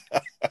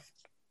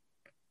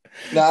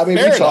 No, I mean,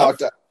 we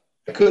talked.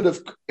 I could have,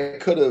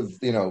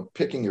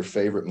 picking your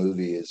favorite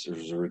movie is a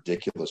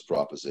ridiculous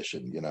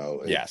proposition,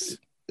 Yes.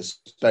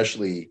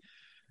 Especially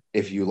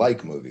if you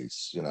like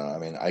movies, I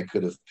mean, I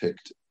could have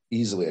picked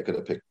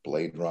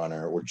Blade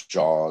Runner or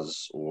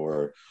Jaws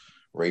or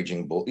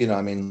Raging Bull,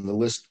 I mean, the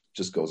list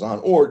just goes on.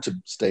 Or to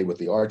stay with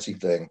the artsy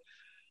thing,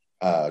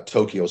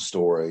 Tokyo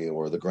Story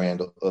or the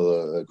Grand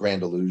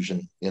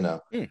Illusion,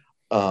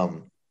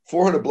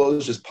 400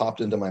 Blows just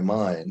popped into my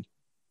mind.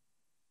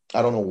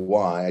 I don't know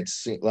why.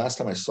 Last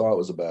time I saw it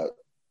was about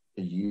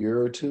a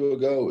year or two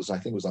ago. I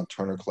think it was on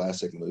Turner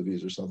Classic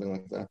Movies or something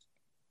like that.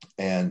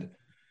 And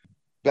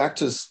back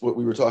to what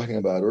we were talking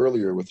about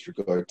earlier with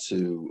regard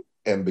to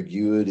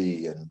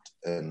ambiguity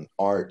and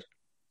art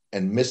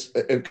and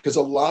because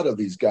a lot of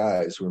these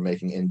guys who are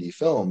making indie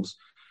films,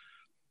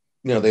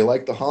 they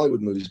like the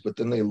Hollywood movies, but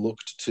then they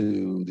looked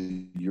to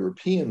the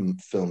European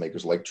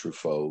filmmakers like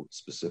Truffaut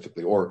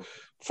specifically, or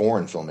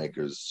foreign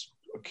filmmakers,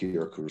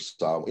 Akira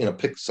Kurosawa,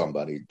 pick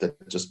somebody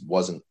that just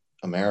wasn't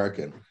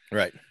American.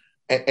 Right.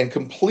 And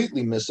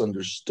completely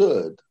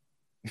misunderstood.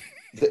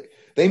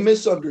 They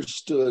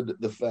misunderstood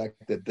the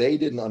fact that they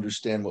didn't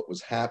understand what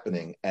was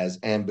happening as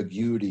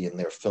ambiguity in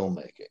their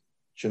filmmaking.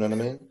 Do you know what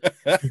I mean?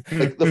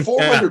 Like the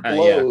 400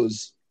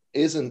 Blows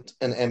isn't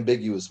an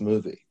ambiguous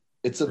movie.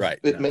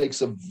 It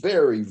makes a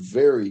very,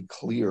 very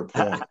clear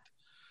point.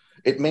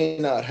 It may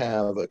not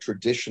have a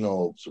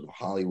traditional sort of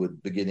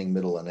Hollywood beginning,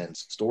 middle, and end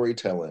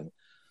storytelling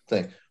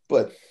thing,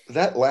 but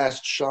that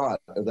last shot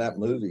of that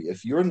movie,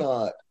 if you're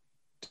not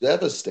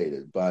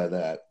devastated by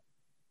that,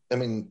 I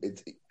mean,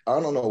 I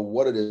don't know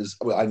what it is.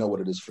 Well, I know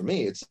what it is for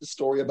me. It's a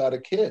story about a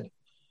kid,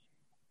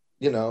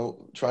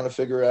 trying to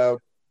figure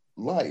out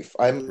life.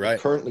 I'm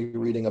currently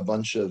reading a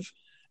bunch of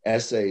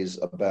essays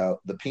about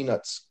the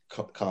Peanuts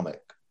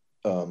comic.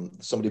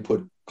 Somebody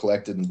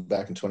collected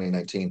back in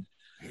 2019,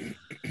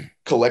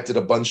 collected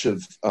a bunch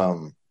of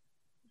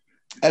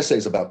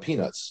essays about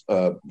Peanuts,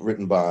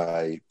 written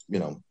by,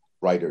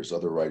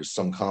 other writers,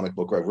 some comic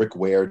book writer. Rick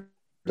Ware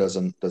does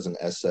an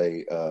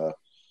essay,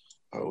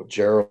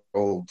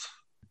 Gerald.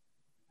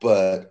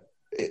 But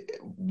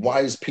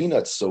why is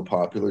Peanuts so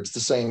popular? It's the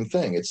same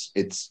thing.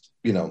 It's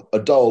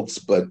adults,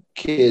 but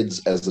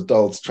kids as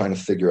adults trying to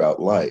figure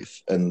out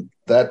life. And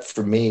that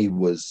for me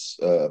was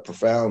a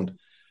profound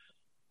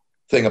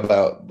thing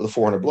about the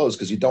 400 Blows,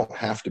 because you don't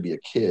have to be a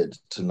kid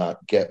to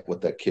not get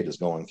what that kid is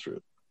going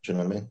through. Do you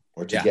know what I mean?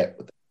 Or to get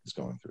what he's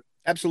going through.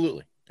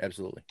 Absolutely.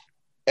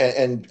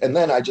 And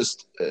then I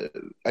just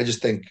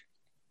think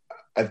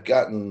I've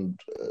gotten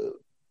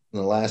in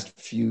the last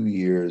few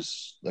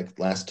years, like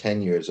last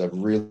 10 years, I've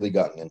really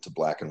gotten into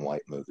black and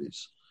white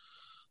movies.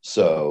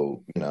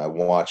 So, I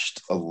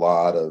watched a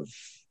lot of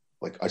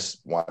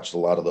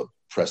the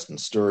Preston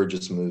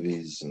Sturges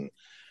movies and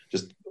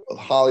just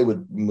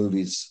Hollywood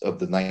movies of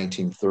the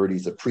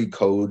 1930s, the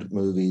pre-code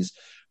movies,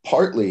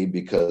 partly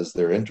because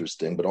they're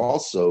interesting, but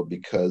also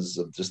because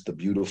of just the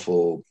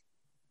beautiful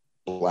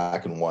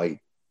black and white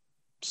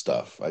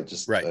stuff. I've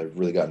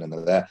really gotten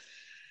into that.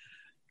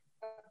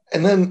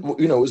 And then, it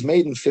was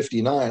made in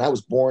 1959. I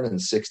was born in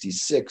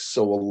 1966.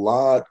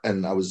 So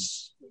and I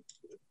was,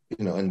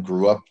 and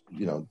grew up,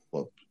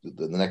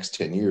 the next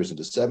 10 years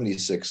into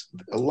 1976,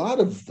 a lot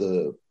of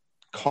the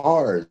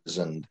cars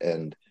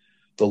and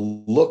the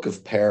look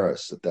of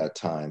Paris at that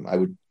time, I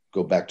would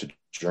go back to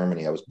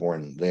Germany. I was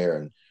born there.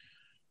 And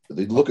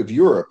the look of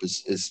Europe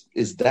is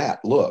that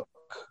look,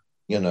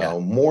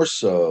 more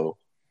so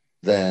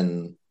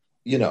than,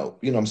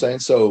 what I'm saying?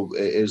 So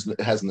it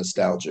has a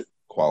nostalgic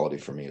quality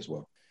for me as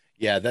well.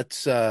 Yeah,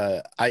 that's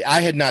I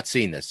had not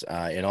seen this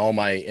in all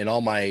my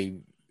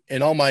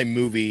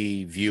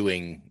movie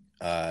viewing.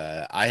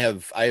 I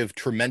have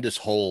tremendous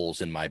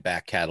holes in my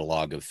back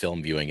catalog of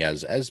film viewing,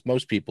 as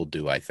most people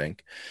do, I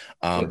think.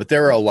 Sure. But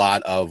there are a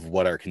lot of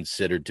what are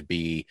considered to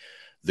be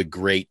the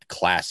great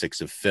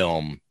classics of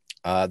film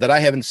that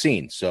I haven't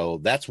seen. So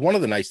that's one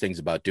of the nice things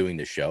about doing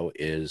this show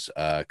is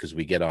because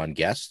we get on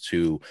guests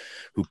who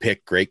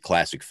pick great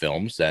classic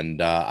films,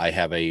 and I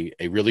have a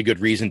really good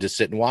reason to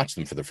sit and watch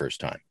them for the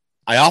first time.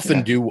 I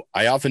often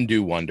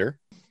do wonder.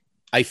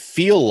 I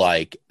feel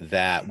like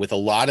that with a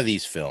lot of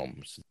these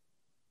films,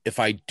 if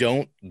I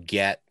don't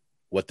get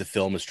what the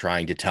film is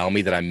trying to tell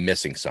me, that I'm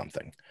missing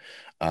something.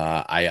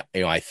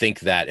 I think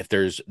that if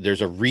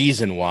there's a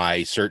reason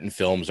why certain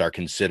films are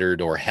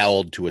considered or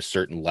held to a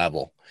certain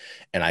level,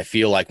 and I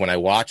feel like when I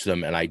watch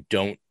them and I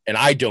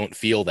don't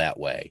feel that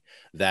way,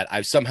 that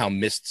I've somehow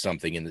missed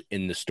something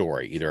in the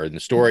story, either in the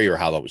story or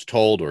how that was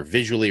told, or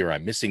visually, or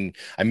I'm missing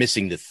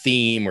the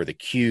theme or the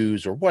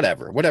cues or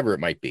whatever it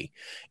might be.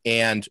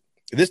 And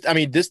this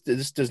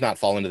does not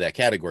fall into that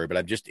category, but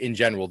I'm just in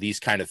general, these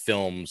kind of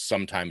films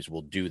sometimes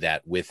will do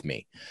that with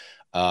me.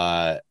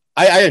 I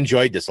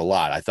enjoyed this a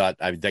lot. I thought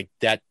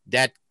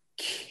that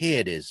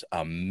kid is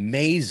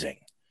amazing.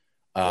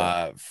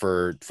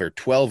 For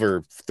 12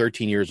 or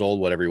 13 years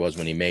old, whatever he was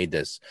when he made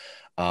this.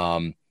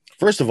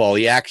 First of all,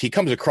 he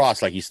comes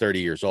across like he's 30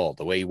 years old.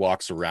 The way he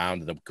walks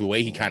around, the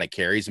way he kind of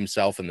carries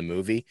himself in the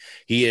movie,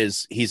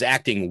 he's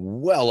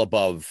acting well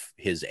above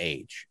his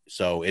age.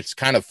 So it's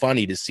kind of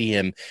funny to see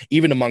him,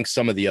 even amongst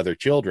some of the other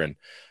children,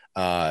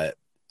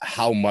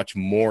 how much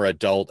more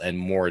adult and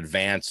more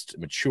advanced,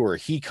 mature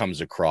he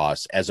comes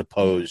across, as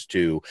opposed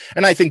to,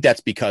 and I think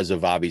that's because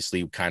of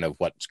obviously kind of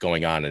what's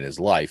going on in his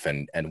life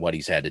and what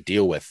he's had to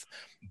deal with.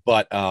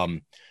 But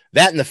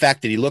that and the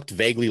fact that he looked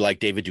vaguely like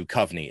David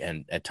Duchovny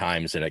and at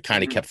times, and it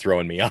kind of kept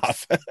throwing me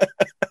off.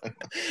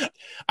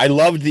 I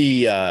loved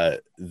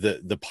the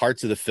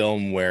parts of the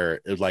film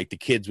where like the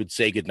kids would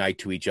say goodnight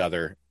to each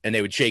other and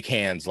they would shake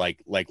hands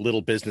like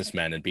little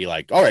businessmen and be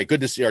like, all right,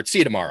 good to see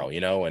you tomorrow,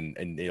 and all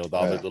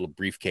the little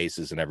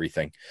briefcases and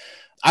everything.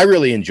 I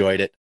really enjoyed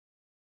it.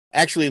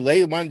 Actually,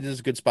 Leigh, this is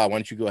a good spot. Why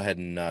don't you go ahead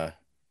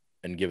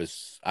and give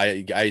us,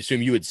 I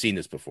assume you had seen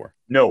this before.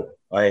 No,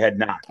 I had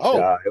not.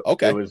 Oh,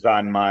 okay. It was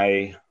on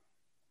my,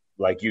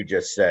 like you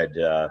just said,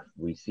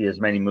 we see as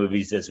many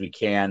movies as we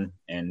can,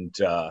 and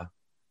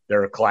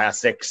there are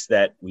classics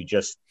that we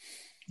just,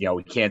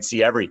 we can't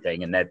see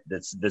everything, and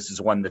this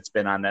is one that's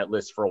been on that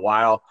list for a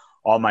while.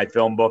 All my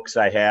film books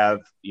I have,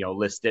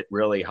 list it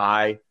really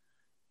high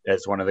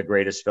as one of the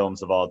greatest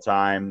films of all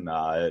time.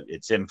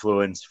 Its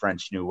influence,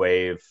 French New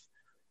Wave.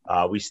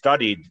 We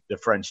studied the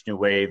French New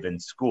Wave in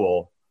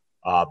school,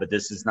 but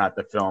this is not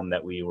the film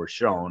that we were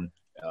shown.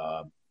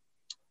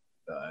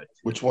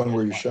 Which one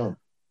were you shown?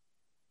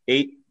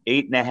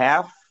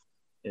 8.5.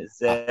 Is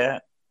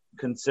that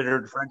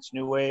considered French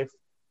New Wave?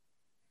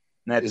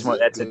 That's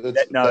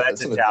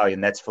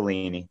Italian. That's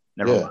Fellini.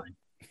 Never mind.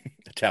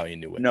 Italian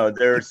New Wave. No,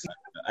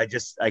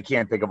 I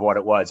can't think of what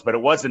it was, but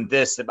it wasn't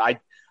this.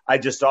 I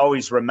just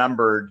always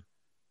remembered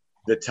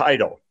the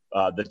title.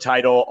 The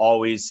title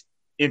always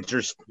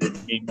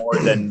interested me more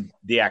than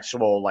the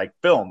actual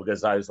film,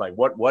 because I was like,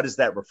 what does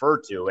that refer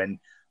to? And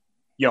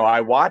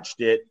I watched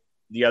it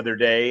the other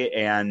day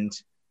and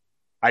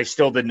I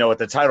still didn't know what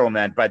the title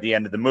meant. By the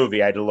end of the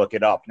movie, I had to look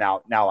it up.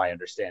 Now I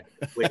understand it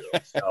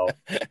completely. So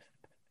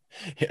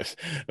yes,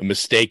 a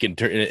mistake in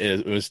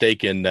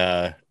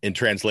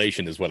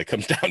translation is what it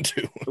comes down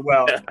to.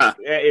 Well,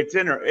 it's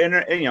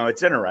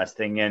it's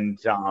interesting, and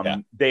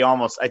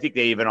I think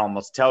they even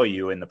almost tell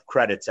you in the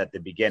credits at the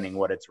beginning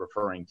what it's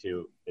referring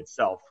to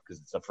itself,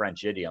 because it's a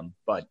French idiom.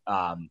 But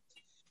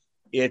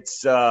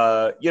it's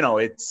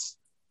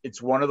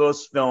it's one of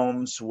those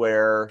films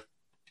where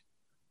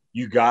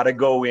you got to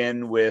go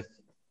in with,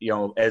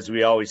 as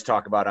we always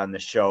talk about on the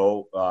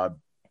show,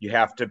 you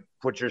have to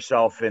put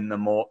yourself in the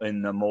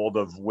mold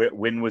of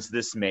when was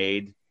this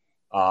made,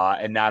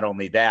 and not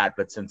only that,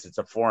 but since it's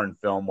a foreign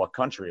film, what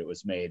country it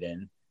was made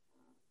in.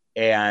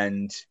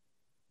 And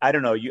I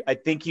don't know, I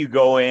think you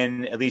go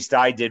in, at least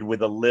I did,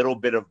 with a little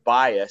bit of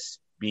bias,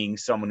 being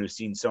someone who's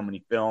seen so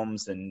many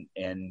films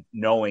and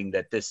knowing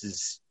that this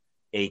is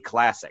a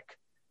classic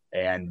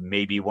and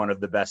maybe one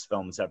of the best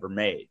films ever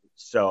made.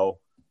 So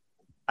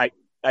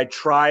I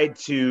tried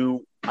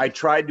to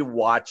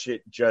watch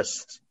it,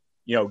 just,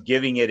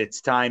 giving it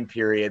its time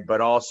period,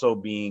 but also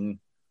being,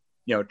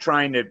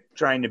 trying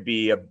to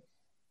be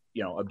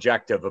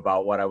objective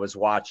about what I was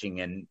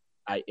watching. And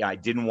I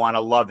didn't want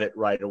to love it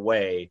right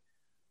away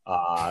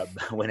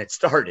when it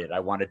started. I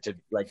wanted to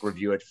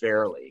review it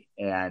fairly.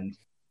 And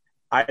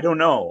I don't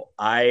know.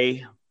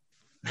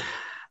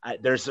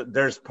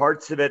 There's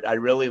parts of it I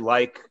really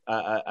like.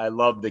 I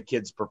love the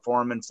kid's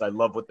performance. I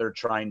love what they're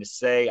trying to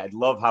say. I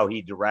love how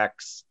he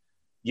directs.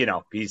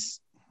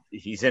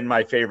 He's in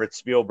my favorite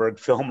Spielberg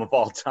film of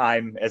all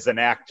time as an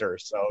actor.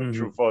 So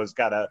Truffaut's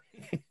got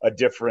a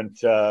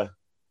different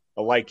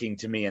liking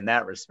to me in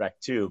that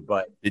respect too.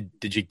 But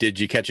did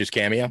you catch his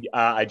cameo?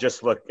 I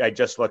just looked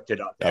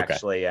it up. Okay.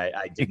 Actually,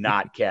 I did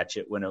not catch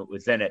it when it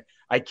was in it.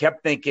 I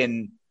kept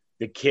thinking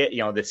the kid,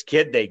 this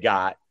kid they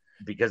got,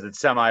 because it's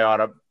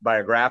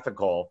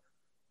semi-autobiographical.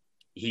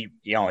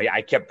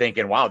 I kept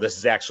thinking, wow, this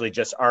is actually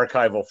just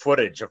archival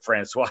footage of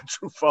Francois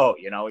Truffaut,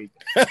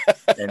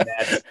 and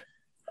that's,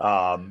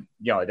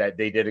 that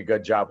they did a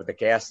good job with the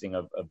casting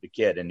of the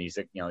kid, and he's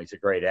a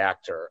great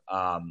actor.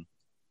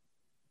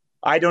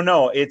 I don't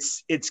know.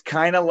 It's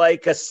kind of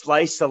like a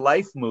slice of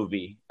life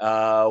movie,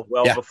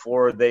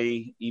 before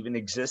they even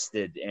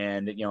existed,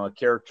 and a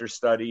character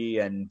study,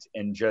 and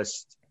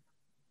just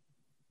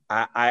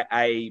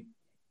I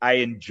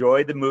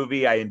enjoy the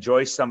movie. I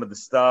enjoy some of the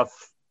stuff.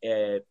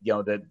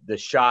 The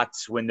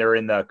shots when they're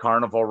in the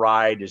carnival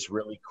ride is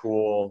really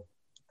cool.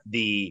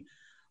 The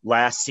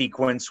last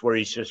sequence where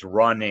he's just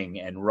running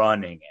and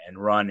running and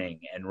running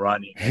and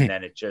running, and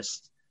then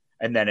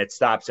it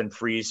stops in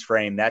freeze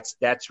frame.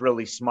 That's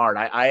really smart.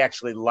 I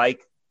actually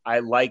like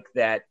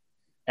that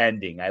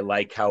ending. I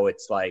like how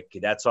it's like,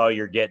 that's all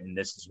you're getting.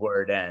 This is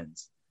where it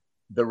ends.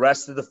 The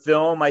rest of the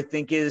film, I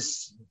think,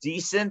 is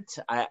decent.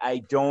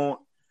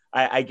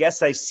 I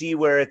guess I see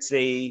where it's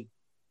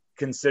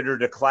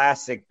considered a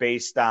classic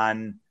based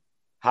on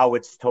how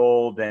it's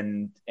told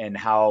and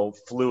how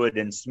fluid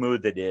and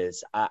smooth it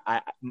is.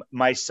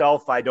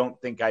 Myself, I don't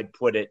think I'd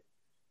put it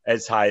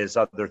as high as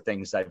other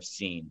things I've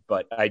seen,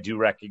 but I do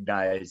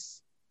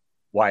recognize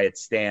why it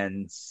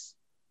stands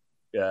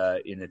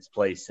in its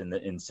place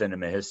in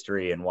cinema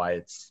history, and why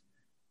it's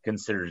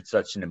considered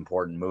such an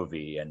important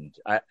movie. And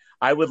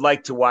I would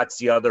like to watch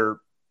the other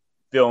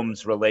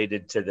films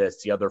related to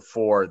this, the other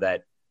 4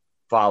 that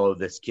follow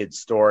this kid's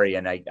story.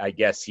 And I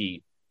guess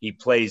he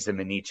plays them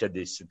in each of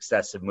these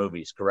successive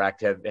movies,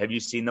 correct? Have you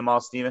seen them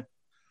all, Stephen?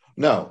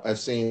 No, I've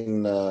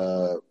seen,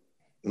 I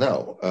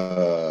don't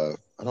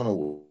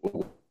know.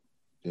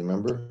 Do you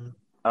remember?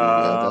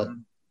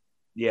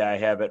 Yeah, I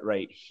have it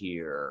right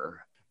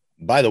here.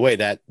 By the way,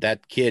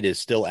 that kid is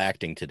still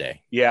acting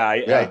today. Yeah,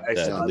 I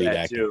saw that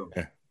actor too.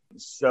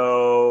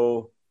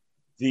 So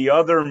the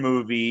other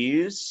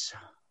movies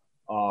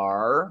there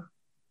are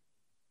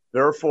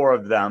 4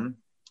 of them,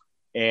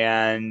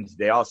 and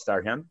they all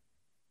star him,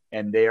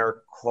 and they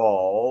are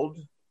called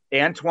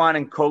Antoine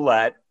and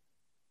Colette,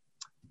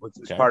 which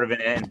is part of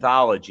an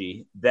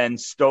anthology, then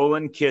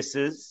Stolen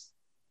Kisses,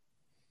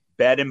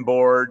 Bed and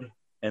Board,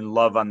 and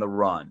Love on the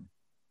Run.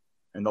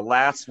 And the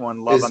last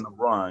one, Love on the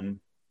Run,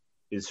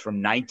 is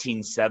from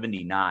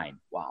 1979.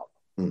 Wow.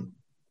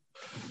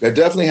 I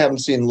definitely haven't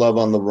seen Love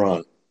on the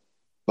Run,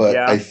 but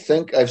I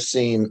think I've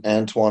seen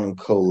Antoine and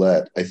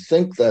Colette. I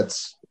think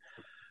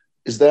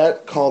is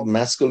that called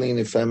Masculine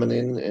et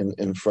Feminine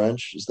in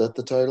French? Is that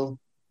the title?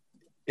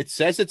 It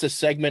says it's a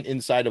segment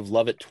inside of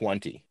Love at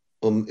 20.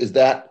 Is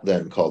that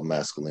then called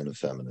Masculine et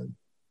Feminine?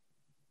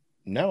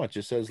 No, it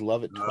just says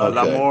Love at 20.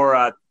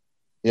 L'amour.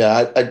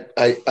 Yeah,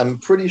 I'm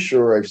pretty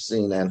sure I've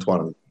seen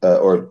Antoine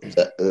Love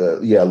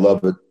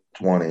at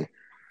 20.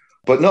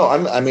 But no,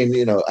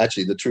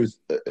 actually the truth,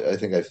 I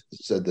think I've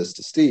said this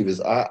to Steve,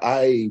 is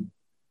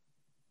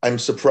I'm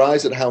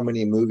surprised at how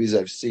many movies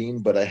I've seen,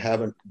 but I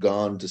haven't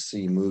gone to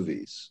see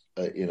movies.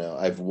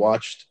 I've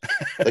watched,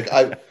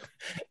 I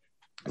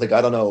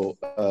don't know.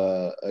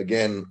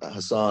 Again,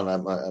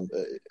 Hassan,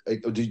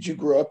 did you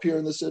grow up here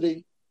in the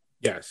city?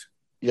 Yes.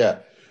 Yeah.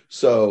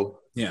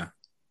 So yeah.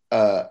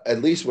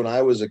 At least when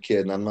I was a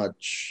kid, and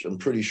I'm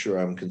pretty sure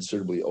I'm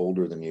considerably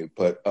older than you,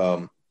 but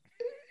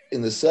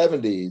in the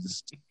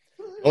 70s,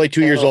 only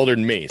 2 years older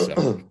than me.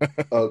 So.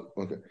 Oh,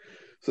 okay.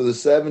 So the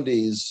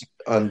 70s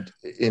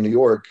in New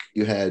York,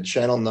 you had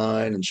Channel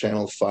 9 and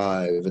Channel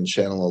 5 and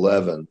Channel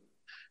 11.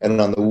 And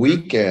on the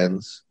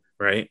weekends,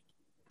 right,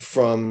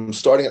 from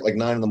starting at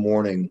 9 in the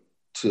morning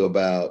to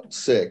about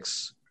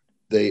 6,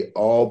 they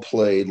all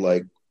played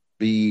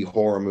B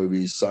horror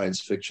movies, science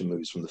fiction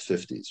movies from the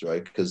 50s,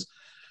 right? Because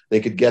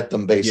they could get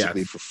them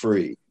basically for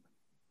free.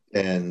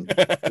 And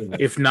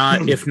if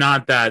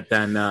not that,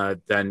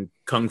 then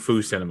Kung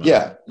Fu cinema.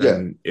 Yeah.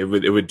 It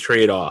would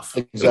trade off.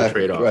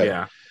 Exactly. Right.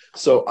 Yeah.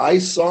 So I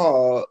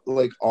saw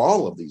like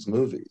all of these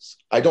movies.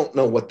 I don't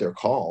know what they're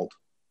called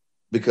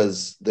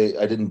because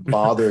I didn't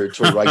bother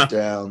to write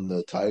down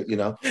the title, you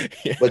know.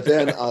 Yeah. But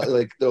then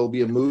like there'll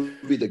be a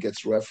movie that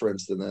gets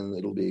referenced, and then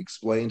it'll be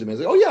explained to me.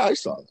 It's like, oh yeah, I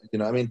saw it. You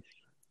know, I mean,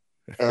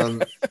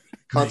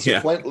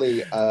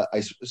 consequently,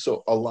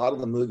 so a lot of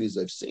the movies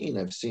I've seen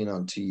on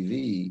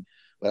TV,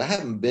 but I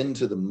haven't been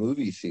to the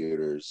movie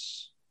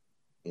theaters.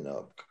 You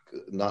know,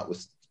 not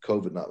with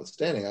COVID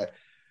notwithstanding,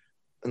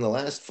 in the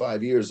last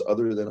 5 years,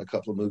 other than a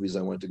couple of movies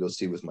I went to go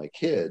see with my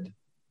kid,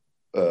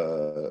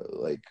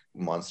 like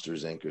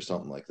Monsters Inc. or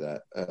something like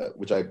that,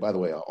 which by the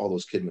way, all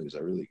those kid movies I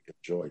really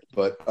enjoyed.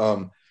 But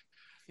the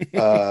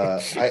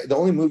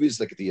only movies,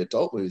 like the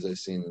adult movies I've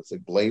seen, it's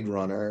like Blade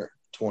Runner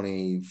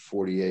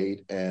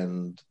 2048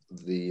 and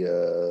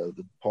the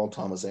Paul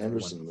Thomas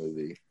Anderson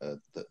movie. The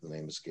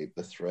name escaped,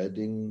 The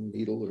Threading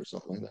Needle or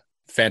something like that.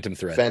 Phantom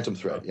Thread.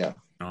 Yeah.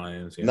 Oh,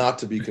 yeah. Not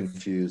to be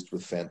confused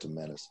with Phantom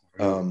Menace.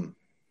 Or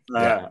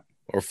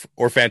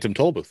Phantom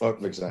Tollbooth. Oh,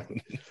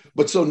 exactly.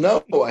 But so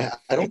no, I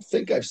don't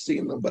think I've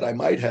seen them, but I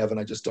might have, and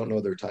I just don't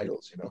know their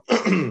titles, you know.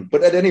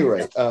 But at any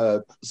rate,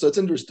 so it's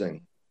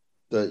interesting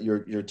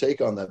your take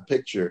on that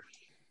picture.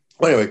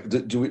 Well, anyway,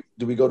 do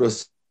we go to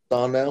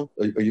Hassan now?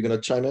 Are you going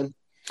to chime in?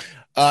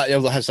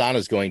 Hassan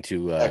is going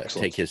to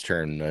take his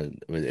turn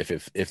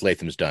if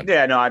Latham's done.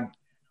 Yeah, no,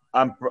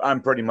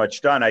 I'm pretty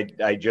much done.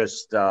 I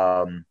just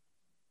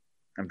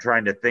I'm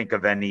trying to think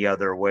of any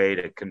other way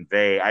to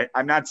convey.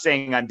 I'm not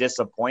saying I'm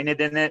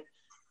disappointed in it.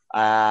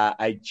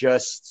 I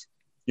just,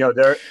 you know,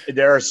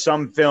 there are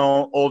some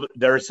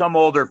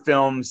older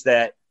films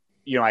that,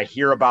 you know, I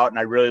hear about and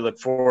I really look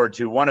forward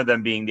to. One of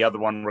them being the other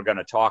one we're going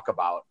to talk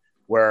about,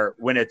 where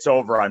when it's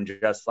over, I'm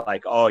just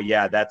like, oh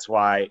yeah, that's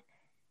why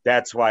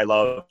I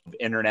love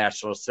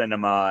international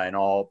cinema and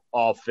all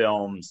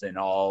films and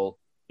all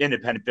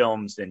independent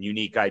films and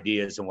unique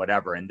ideas and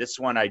whatever. And this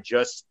one, it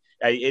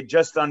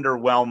just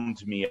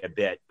underwhelmed me a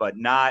bit, but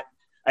not.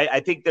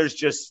 I think there's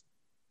just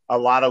a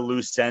lot of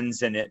loose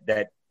ends in it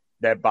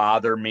that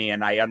bother me,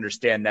 and I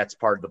understand that's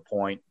part of the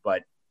point,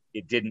 but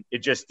it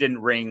just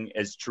didn't ring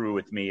as true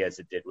with me as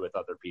it did with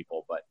other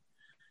people. But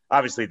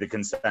obviously, the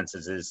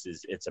consensus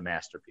is it's a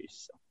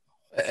masterpiece. So.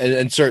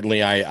 And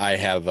certainly, I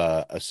have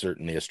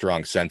certainly a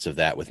strong sense of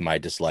that with my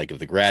dislike of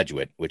The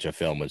Graduate, which a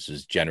film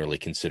is generally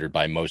considered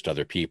by most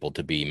other people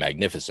to be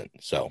magnificent.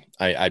 So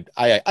I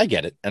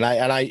get it, and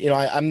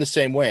I'm the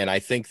same way, and I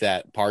think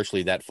that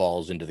partially that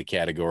falls into the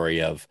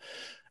category of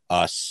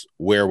us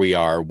where we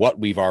are, what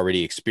we've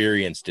already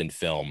experienced in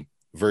film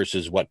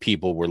versus what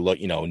people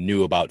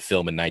knew about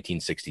film in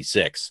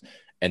 1966,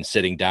 and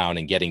sitting down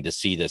and getting to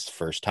see this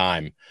first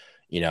time,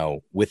 you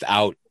know,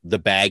 without the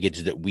baggage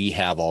that we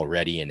have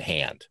already in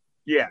hand.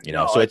 Yeah. You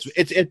know, so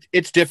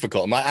it's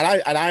difficult.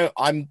 And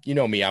I'm, you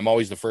know me, I'm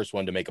always the first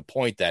one to make a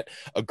point that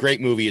a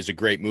great movie is a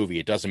great movie.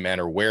 It doesn't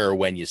matter where or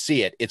when you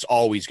see it. It's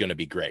always going to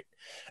be great.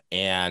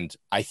 And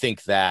I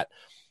think that,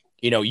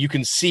 you know, you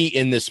can see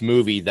in this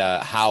movie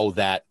how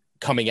that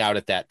coming out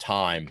at that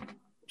time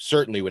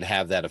certainly would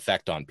have that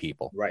effect on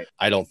people. Right.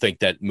 I don't think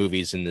that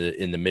movies in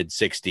the mid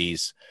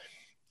 60s,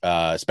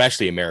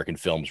 especially American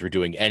films, were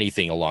doing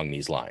anything along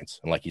these lines.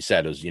 And like you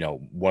said, it was, you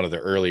know, one of the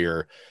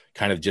earlier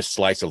kind of just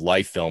slice of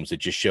life films that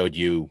just showed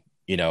you,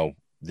 you know,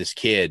 this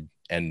kid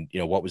and, you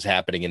know, what was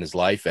happening in his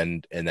life.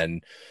 And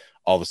then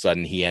all of a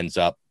sudden he ends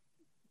up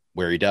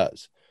where he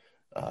does.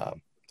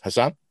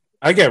 Hassan?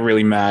 I get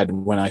really mad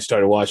when I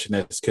started watching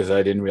this because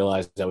I didn't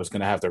realize I was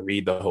going to have to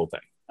read the whole thing.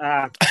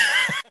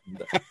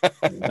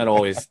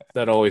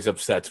 That always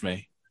upsets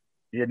me.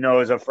 You didn't know it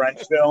was a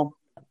French film?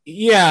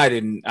 Yeah, I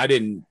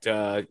didn't.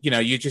 You know,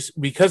 you just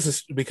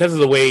because of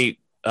the way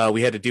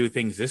we had to do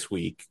things this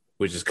week,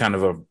 which is kind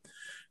of a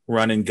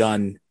run and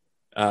gun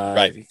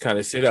kind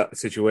of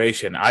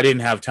situation. I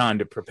didn't have time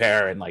to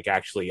prepare and like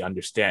actually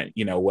understand,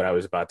 you know, what I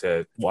was about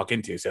to walk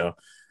into. So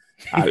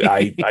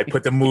I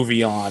put the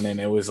movie on, and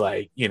it was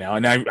like, you know,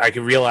 and I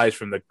could realize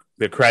from the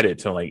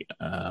credits, I'm like,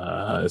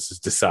 this is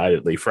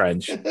decidedly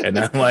French, and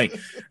I'm like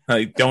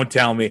don't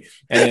tell me.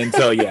 And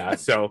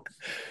then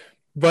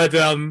but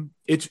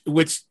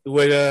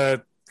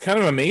what kind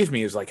of amazed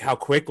me is like how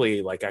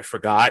quickly like I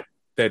forgot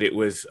that it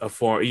was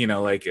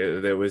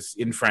that was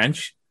in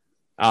French,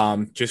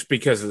 just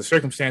because of the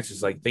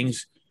circumstances. Like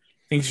things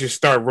just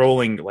start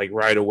rolling like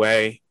right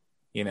away.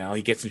 You know,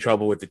 he gets in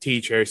trouble with the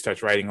teacher, he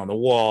starts writing on the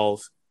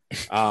walls.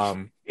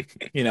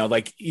 You know,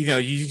 like, you know,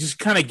 you just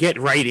kind of get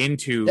right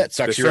into the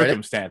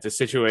circumstance, the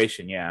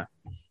situation. Yeah.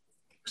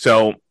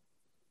 So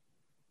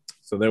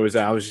I was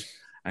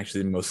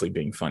actually mostly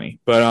being funny,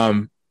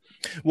 but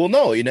well,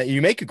 no, you know, you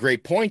make a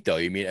great point though.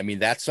 I mean,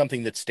 that's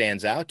something that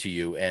stands out to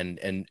you, and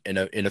in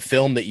a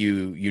film that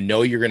you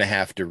know you're going to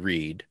have to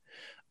read,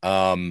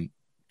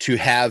 to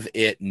have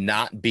it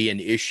not be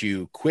an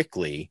issue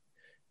quickly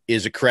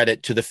is a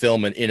credit to the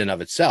film in and of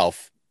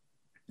itself,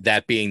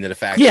 That being the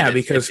fact, yeah, that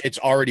because it's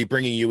already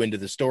bringing you into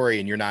the story,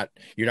 and you're not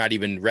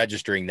even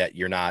registering that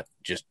you're not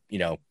just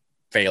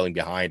failing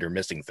behind or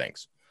missing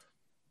things.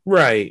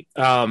 Right.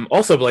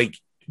 Also, like,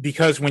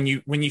 because when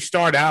you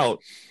start out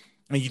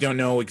and you don't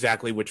know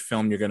exactly which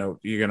film you're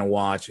gonna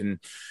watch, and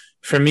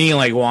for me,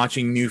 like,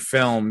 watching new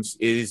films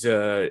is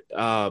I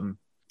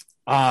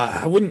don't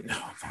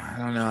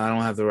know, I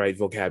don't have the right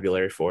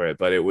vocabulary for it,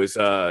 but it was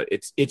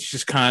it's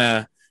just kind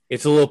of,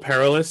 it's a little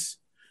perilous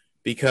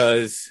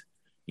because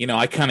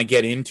I kind of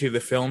get into the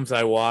films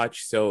I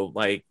watch. So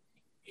like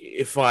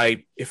if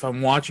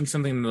I'm watching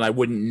something that I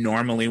wouldn't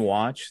normally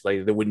watch,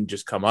 like that wouldn't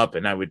just come up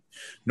and I would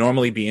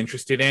normally be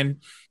interested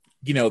in,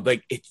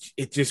 like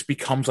it just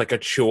becomes like a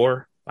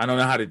chore. I don't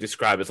know how to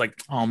describe it. It's like,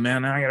 oh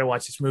man, now I gotta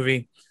watch this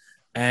movie,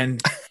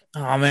 and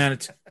oh man,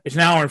 it's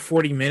an hour and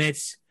 40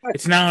 minutes.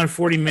 It's an hour and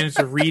 40 minutes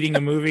of reading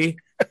a movie.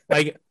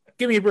 Like,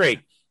 give me a break.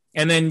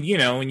 And then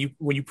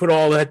when you put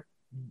all that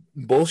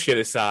bullshit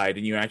aside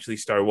and you actually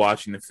start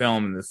watching the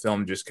film, and the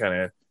film just kind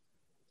of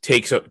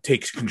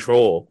takes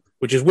control,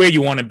 which is where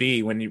you want to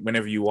be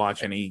whenever you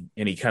watch any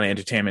kind of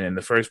entertainment in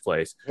the first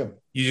place. Yeah.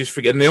 You just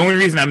forget. And the only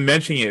reason I'm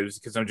mentioning it is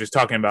because I'm just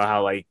talking about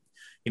how, like,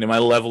 my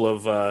level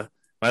of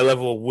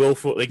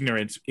willful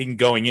ignorance in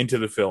going into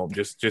the film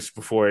just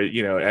before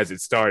as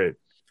it started.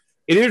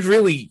 It is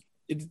really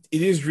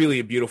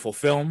a beautiful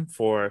film.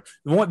 For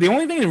the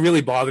only thing that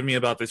really bothered me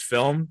about this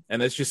film,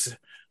 and that's just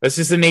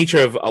the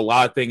nature of a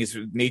lot of things,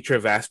 nature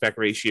of aspect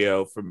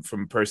ratio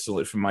from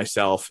personally, from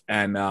myself,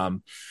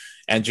 and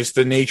just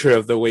the nature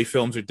of the way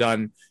films are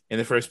done in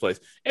the first place.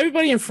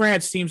 Everybody in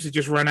France seems to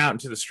just run out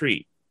into the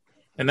street,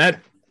 and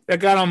that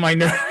got on my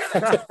nerve.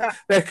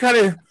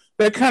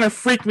 that kind of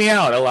freaked me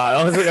out a lot.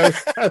 I was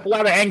a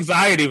lot of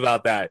anxiety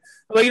about that.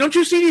 Like, don't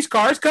you see these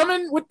cars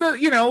coming? What the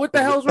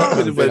hell's wrong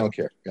with it? They don't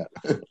care. Yeah.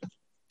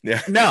 Yeah.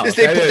 No. Just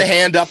they put the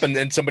hand up and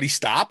then somebody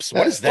stops.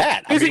 What is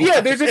that?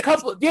 There's a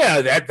couple.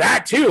 Yeah,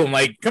 that too. I'm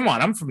like, come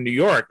on, I'm from New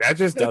York. That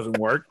just doesn't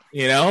work.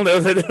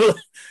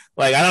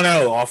 Like, I don't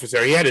know,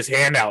 officer. He had his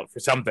hand out for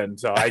something,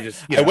 so I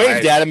just I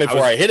waved at him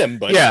before I hit him.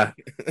 But yeah,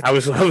 I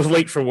was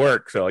late for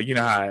work, so you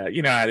know how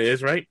it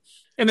is, right?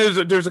 And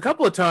there's a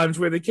couple of times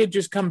where the kid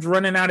just comes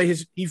running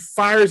he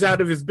fires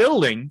out of his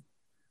building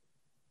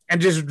and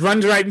just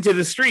runs right into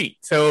the street.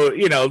 So,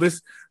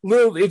 this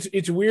little,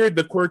 it's weird,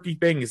 the quirky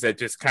things that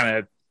just kind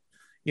of,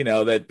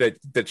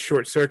 that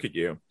short circuit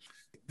you.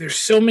 There's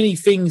so many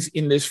things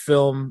in this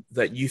film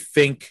that you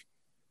think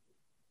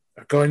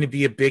are going to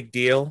be a big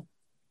deal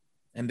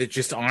and that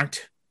just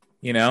aren't,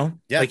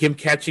 like him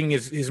catching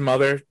his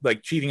mother,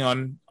 like, cheating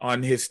on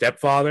his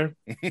stepfather.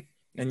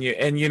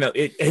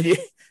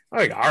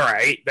 Like, all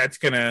right, that's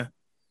gonna,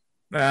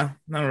 not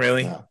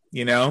really,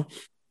 no.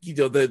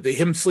 The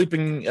him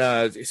sleeping,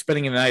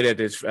 spending a night at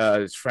his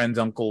friend's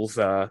uncle's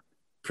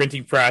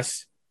printing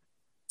press,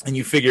 and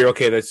you figure,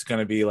 okay, that's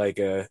gonna be like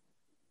a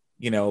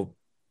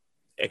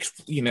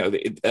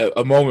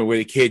moment where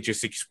the kid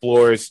just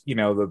explores,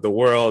 the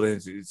world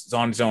and is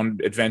on his own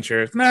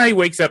adventure. He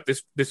wakes up,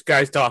 this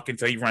guy's talking,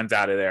 so he runs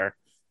out of there.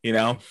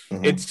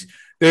 Mm-hmm.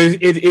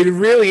 It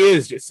really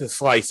is just a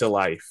slice of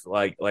life,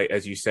 like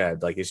as you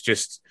said, like it's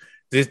just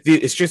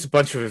a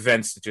bunch of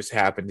events that just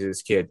happen to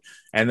this kid,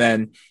 and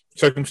then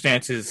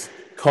circumstances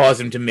cause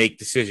him to make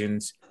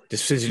decisions.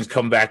 Decisions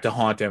come back to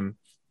haunt him.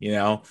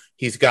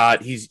 He's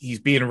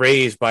being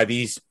raised by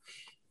these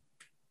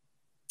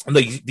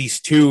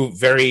two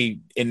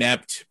very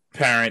inept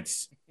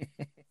parents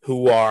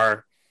who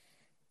are,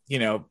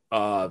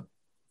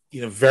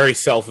 very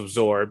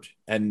self-absorbed,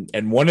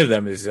 and one of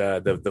them is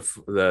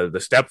the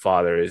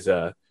stepfather is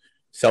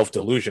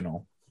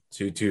self-delusional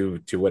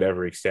to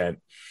whatever extent.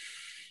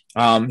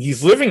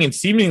 He's living in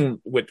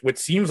what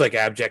seems like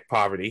abject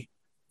poverty.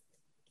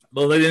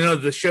 Well,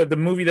 the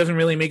movie doesn't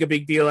really make a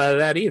big deal out of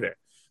that either.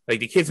 Like,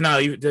 the kid's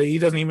he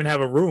doesn't even have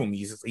a room.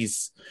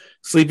 He's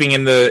sleeping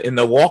in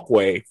the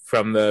walkway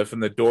from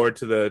the door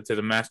to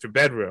the master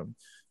bedroom.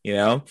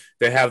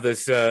 They have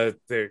this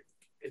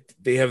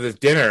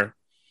dinner,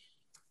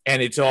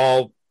 and it's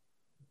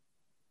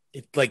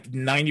like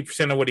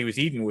 90% of what he was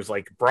eating was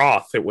like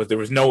broth. There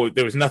was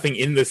nothing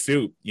in the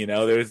soup.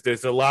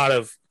 There's a lot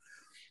of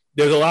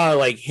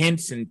like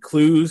hints and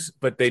clues,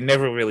 but they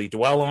never really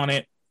dwell on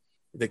it.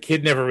 The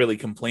kid never really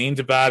complains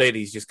about it.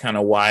 He's just kind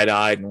of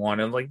wide-eyed and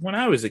wanted, like, when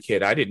I was a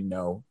kid, I didn't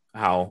know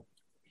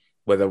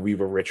whether we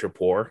were rich or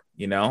poor.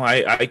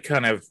 I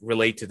kind of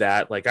relate to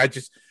that. Like, I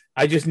just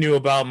knew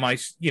about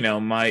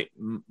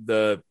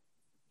the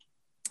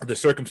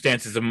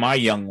circumstances of my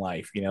young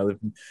life,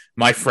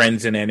 my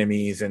friends and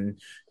enemies, and,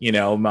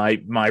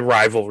 my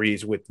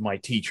rivalries with my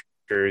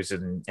teachers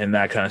and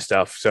that kind of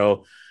stuff.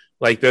 So,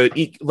 like,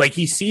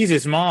 he sees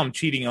his mom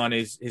cheating on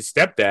his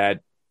stepdad.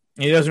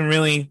 He doesn't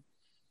really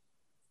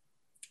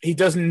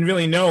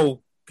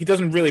know. He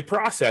doesn't really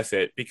process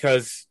it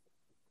because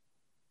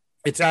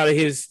it's out of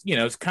his,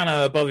 it's kind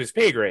of above his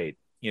pay grade.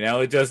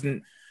 It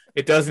doesn't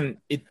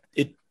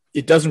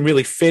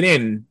really fit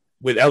in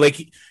with,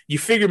 like, you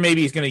figure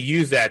maybe he's going to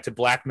use that to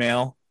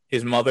blackmail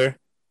his mother,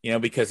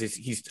 because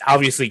he's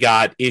obviously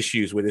got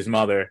issues with his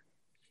mother,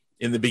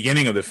 in the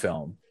beginning of the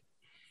film,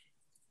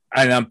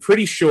 and I'm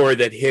pretty sure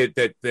that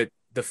that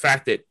the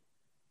fact that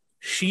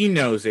she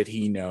knows that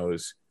he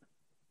knows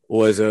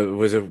was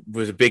a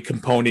big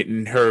component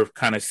in her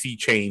kind of sea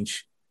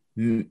change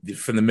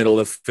from the middle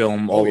of the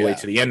film all the way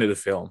to the end of the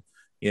film.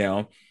 You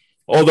know,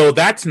 although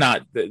that's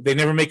not, they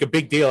never make a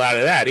big deal out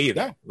of that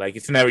either. No. Like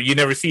you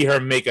never see her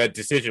make a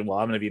decision. Well,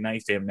 I'm going to be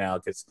nice to him now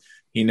because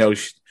he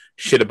knows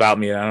shit about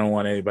me and I don't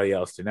want anybody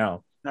else to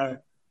know. All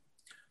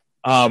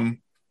right.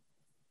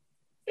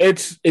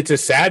 It's a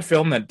sad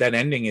film. That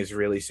ending is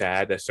really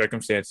sad. The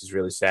circumstance is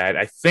really sad.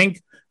 I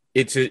think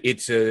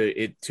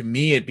to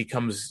me it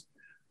becomes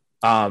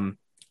really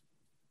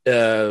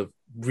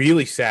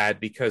sad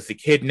because the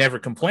kid never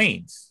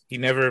complains. He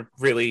never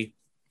really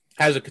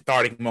has a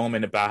cathartic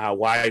moment about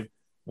why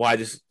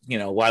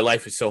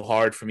life is so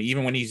hard for me.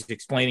 Even when he's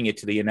explaining it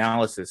to the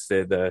analysis,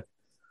 the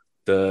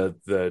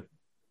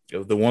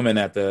woman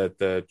at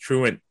the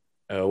truant,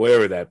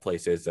 whatever that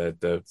place is,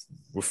 the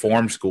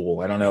reform school.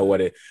 I don't know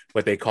what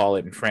they call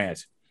it in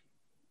France.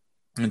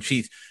 And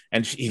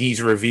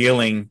he's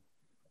revealing,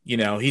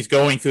 he's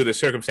going through the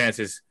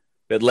circumstances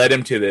that led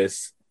him to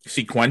this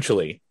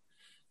sequentially.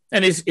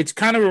 And it's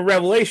kind of a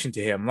revelation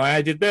to him.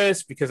 I did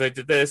this because I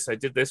did this. I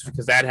did this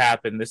because that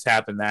happened. This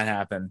happened. That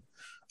happened.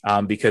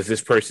 Because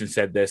this person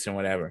said this and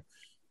whatever.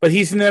 But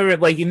he's never,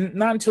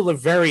 not until the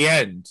very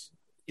end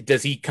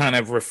does he kind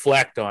of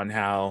reflect on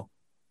how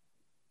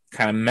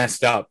kind of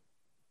messed up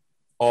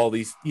all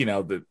these,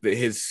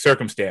 his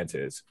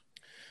circumstances.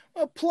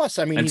 Well, plus,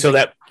 I mean, he's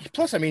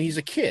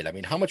a kid. I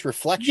mean, how much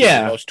reflection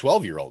do most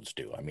 12-year-olds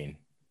do? I mean,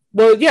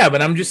 well, yeah,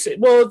 but I'm just saying,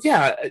 well,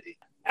 yeah,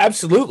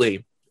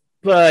 absolutely.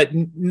 But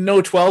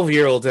no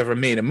 12-year-olds ever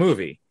made a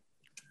movie.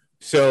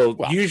 So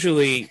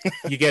usually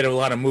you get a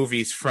lot of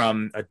movies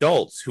from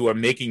adults who are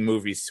making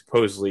movies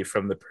supposedly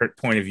from the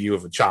point of view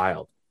of a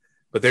child.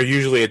 But they're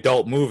usually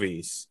adult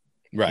movies,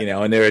 right?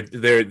 And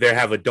they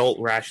have adult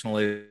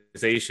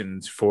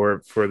rationalizations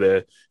for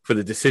the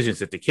decisions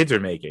that the kids are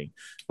making.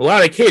 A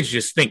lot of kids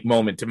just think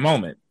moment to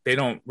moment. They're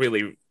not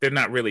really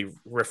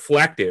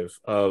reflective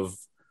of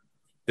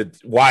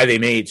why they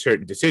made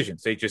certain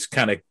decisions. They just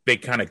kind of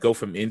go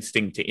from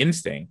instinct to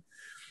instinct,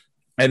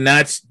 and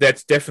that's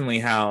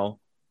definitely how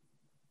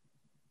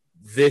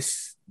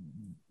this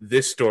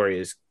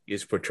story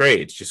is portrayed.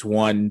 It's just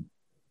one.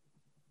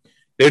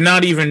 They're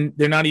not even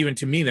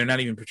to me. They're not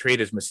even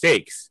portrayed as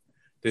mistakes.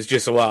 There's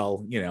just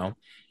don't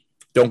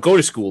go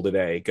to school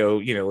today. Go,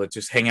 let's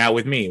just hang out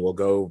with me. We'll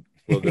go.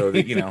 And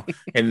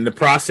in the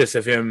process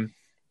of him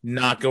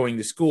not going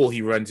to school,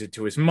 he runs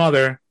into his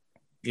mother.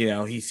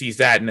 He sees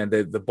that, and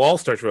then the ball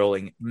starts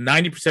rolling.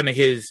 90% of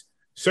his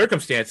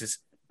circumstances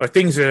are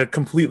things that are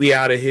completely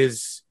out of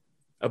his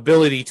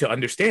ability to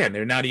understand.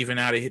 They're not even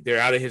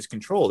they're out of his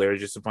control. They're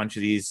just a bunch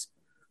of these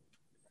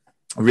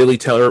really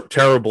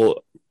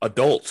terrible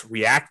adults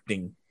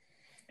reacting,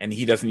 and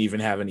he doesn't even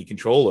have any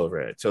control over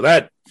it. So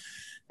that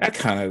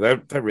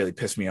really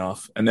pissed me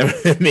off, and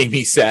that made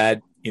me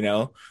sad,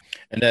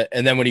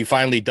 And then when he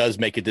finally does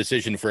make a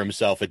decision for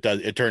himself,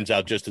 it turns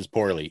out just as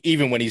poorly,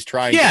 even when he's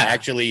trying to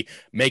actually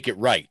make it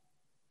right,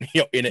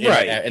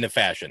 in a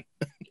fashion.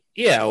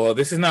 Yeah, well,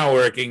 this is not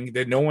working.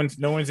 That no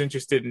one's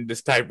interested in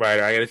this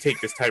typewriter. I got to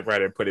take this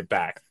typewriter and put it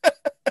back,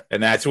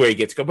 and that's where he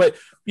gets go. But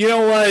you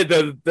know what?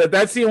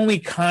 That's the only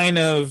kind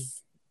of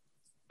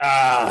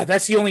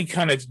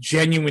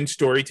genuine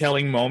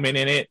storytelling moment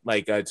in it,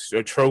 like a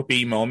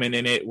tropey moment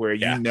in it, where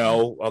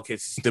okay,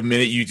 it's the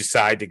minute you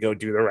decide to go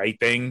do the right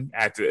thing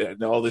after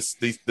all this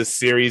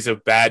series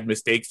of bad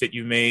mistakes that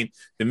you made,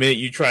 the minute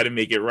you try to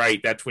make it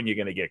right, that's when you're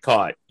going to get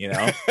caught.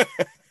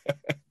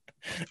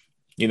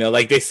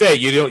 Like they say,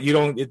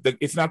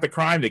 it's not the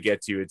crime that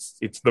gets you,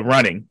 it's the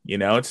running.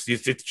 It's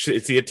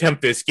the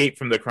attempt to escape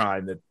from the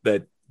crime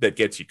that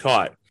gets you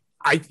caught.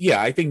 I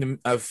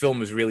think the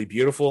film is really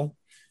beautiful.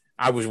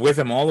 I was with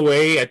him all the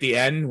way at the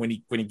end when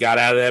he got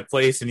out of that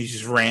place and he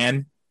just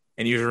ran,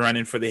 and he was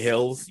running for the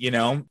hills.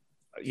 I'm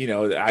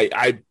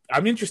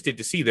interested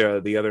to see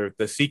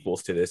the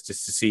sequels to this,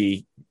 just to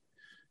see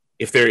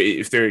if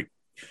they're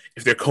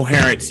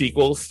coherent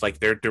sequels, like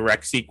they're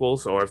direct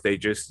sequels, or if they're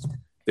just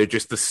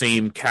the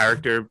same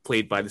character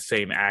played by the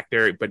same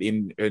actor, but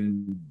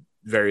in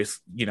various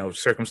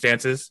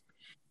circumstances.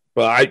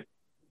 But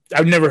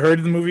I've never heard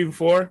of the movie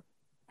before,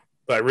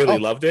 but I really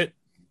loved it,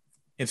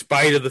 in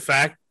spite of the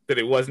fact that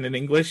it wasn't in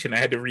English and I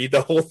had to read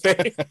the whole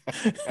thing.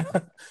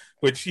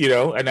 Which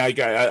and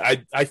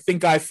I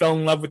think I fell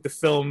in love with the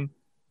film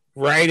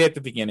right at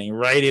the beginning,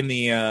 right in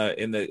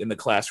the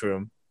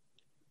classroom,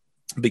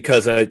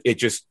 because it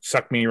just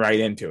sucked me right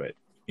into it.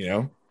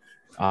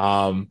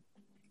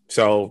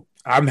 So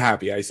I'm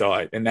happy I saw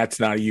it, and that's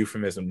not a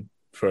euphemism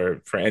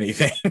for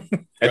anything.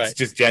 It's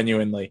just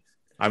genuinely,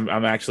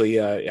 I'm actually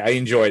I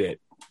enjoyed it.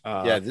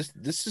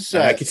 This is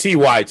I can see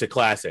why it's a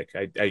classic.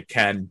 I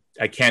can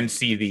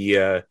see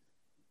the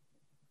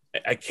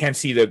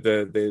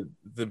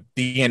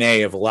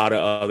DNA of a lot of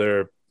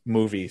other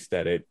movies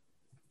that it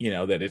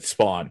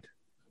spawned.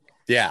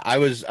 Yeah, I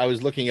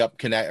was looking up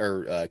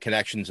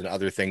connections and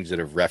other things that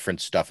have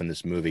referenced stuff in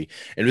this movie.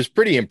 And it was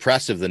pretty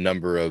impressive, the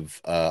number of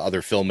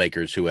other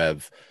filmmakers who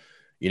have,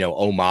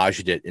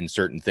 homaged it in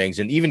certain things,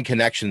 and even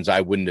connections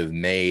I wouldn't have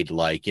made.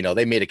 Like,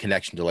 they made a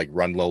connection to like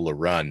Run Lola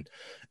Run,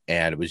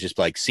 and it was just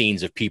like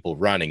scenes of people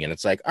running. And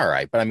it's like, all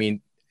right, but I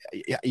mean,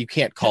 you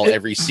can't call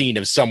every scene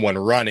of someone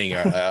running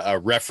a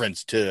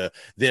reference to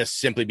this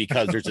simply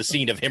because there's a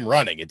scene of him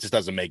running. It just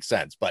doesn't make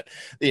sense. But,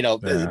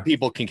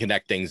 people can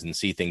connect things and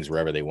see things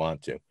wherever they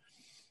want to.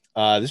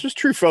 This was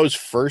Truffaut's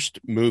first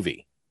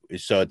movie.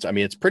 So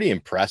it's pretty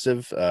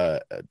impressive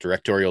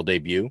directorial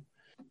debut.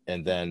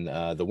 And then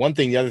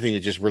the other thing that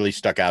just really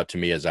stuck out to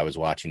me as I was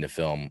watching the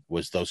film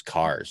was those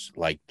cars.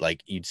 Like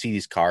you'd see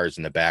these cars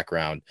in the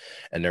background,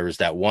 and there was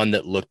that one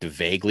that looked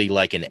vaguely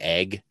like an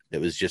egg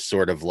that was just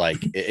sort of like,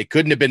 it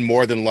couldn't have been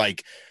more than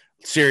like,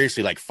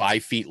 seriously, like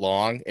 5 feet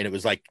long. And it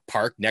was like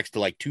parked next to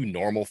like two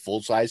normal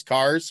full-size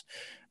cars.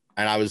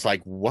 And I was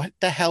like, what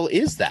the hell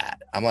is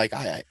that? I'm like,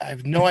 I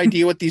have no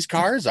idea what these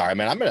cars are. I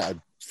mean, I'm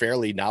a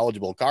fairly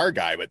knowledgeable car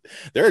guy, but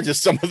there are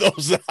just some of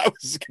those that I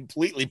was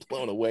completely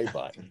blown away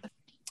by.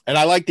 And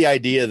I like the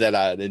idea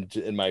that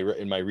in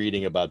my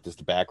reading about just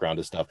the background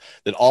of stuff,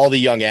 that all the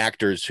young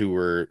actors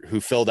who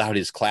filled out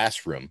his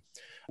classroom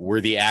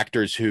were the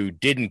actors who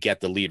didn't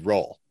get the lead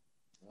role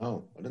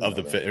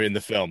in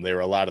the film. They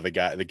were a lot of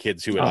the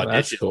kids who had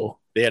auditioned. Cool.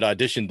 They had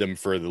auditioned them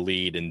for the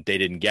lead and they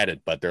didn't get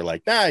it, but they're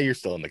like, nah, you're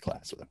still in the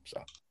class with them.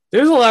 So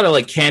there's a lot of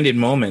like candid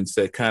moments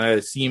that kind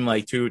of seem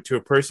like to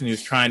a person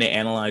who's trying to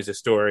analyze a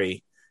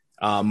story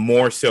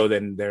more so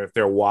than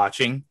they're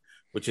watching,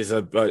 which is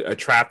a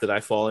trap that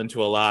I fall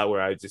into a lot,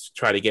 where I just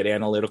try to get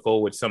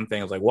analytical with some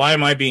things. Like, why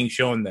am I being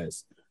shown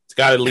this? It's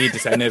got to lead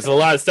to, and there's a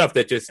lot of stuff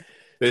that just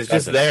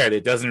there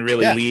that doesn't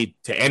really lead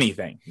to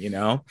anything,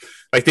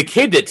 Like the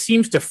kid that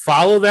seems to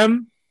follow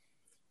them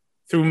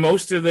through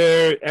most of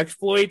their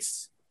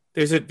exploits.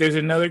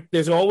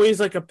 There's always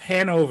like a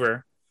pan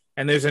over,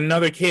 and there's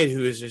another kid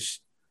who is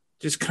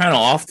just kind of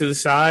off to the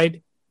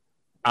side,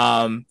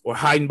 or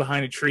hiding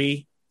behind a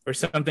tree or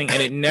something,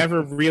 and it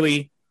never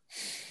leads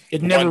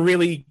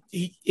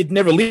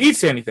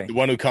to anything. The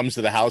one who comes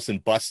to the house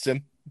and busts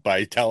him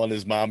by telling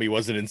his mom he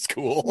wasn't in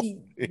school.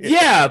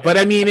 Yeah, but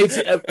I mean,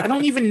 I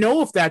don't even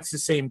know if that's the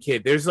same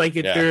kid. There's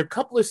there are a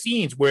couple of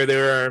scenes where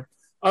there are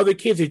other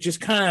kids that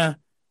just kind of,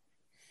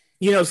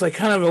 it's like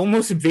kind of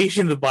almost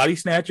Invasion of the Body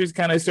Snatchers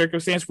kind of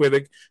circumstance, where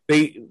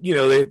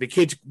the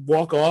kids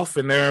walk off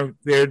and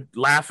they're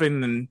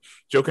laughing and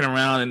joking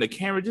around, and the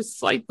camera just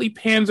slightly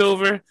pans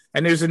over,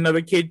 and there's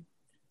another kid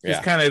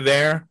just kind of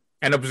there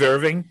and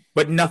observing,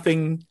 but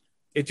nothing.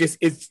 It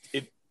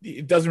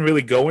doesn't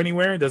really go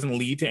anywhere. It doesn't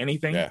lead to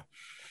anything. Yeah,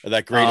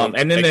 that great.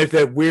 And then there's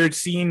that weird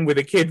scene with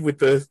the kid with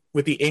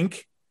the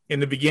ink in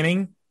the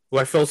beginning, who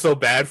I felt so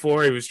bad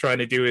for. He was trying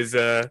to do his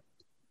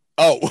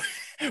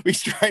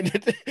he's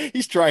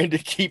trying to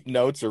keep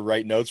notes or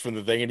write notes from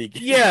the thing, and he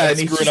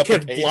just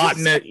kept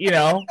blotting it.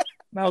 And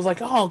I was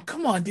like, oh,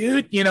 come on,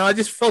 dude. I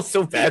just felt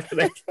so bad for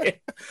that kid.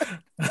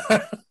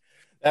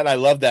 And I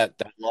love that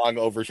long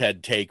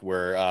overhead take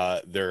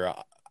where they're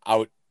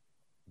out.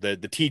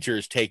 The teacher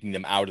is taking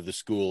them out of the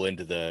school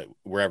into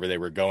wherever they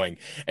were going.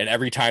 And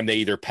every time they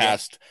either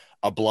passed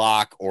a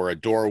block or a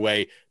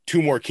doorway,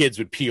 two more kids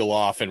would peel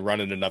off and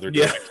run in another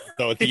direction.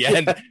 So at the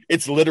end,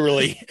 it's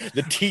literally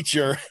the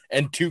teacher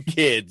and two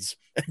kids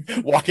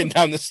walking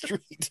down the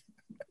street.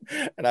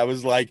 And I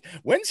was like,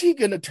 when's he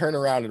going to turn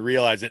around and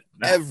realize that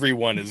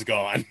everyone is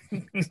gone?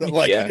 He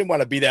didn't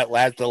want to be the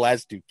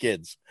last two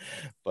kids.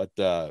 But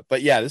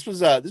yeah, this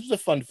was a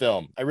fun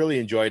film. I really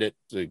enjoyed it.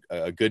 It's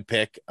a good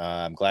pick.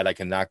 I'm glad I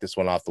can knock this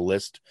one off the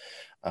list.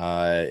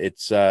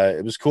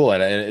 It was cool.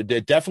 And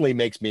it definitely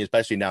makes me,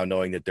 especially now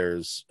knowing that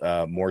there's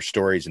more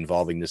stories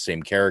involving the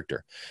same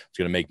character, it's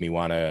going to make me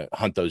want to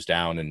hunt those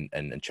down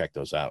and check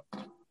those out.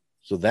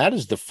 So that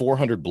is the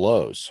 400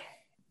 blows.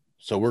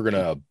 So we're going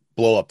to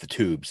blow up the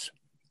tubes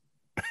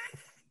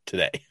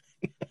today.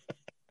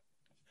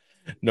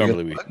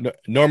 Normally we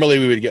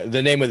would get,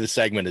 the name of the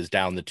segment is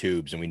Down the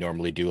Tubes, and we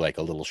normally do like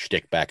a little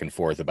shtick back and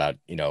forth about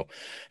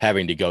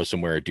having to go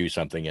somewhere or do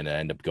something and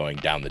end up going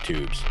down the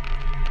tubes.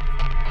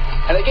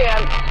 And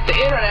again, the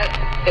internet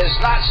is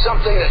not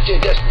something that you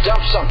just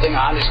dump something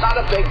on. It's not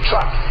a big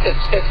truck.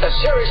 It's a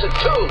series of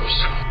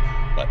tubes.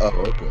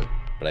 Okay.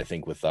 But I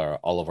think with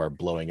all of our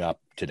blowing up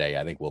today,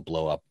 I think we'll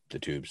blow up the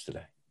tubes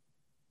today.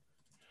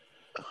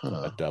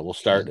 But we'll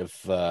start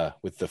with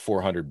the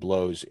 400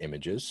 blows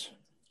images.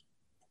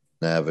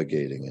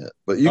 Navigating it,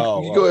 but you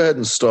go ahead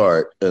and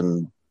start,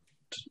 and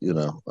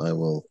I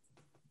will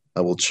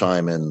will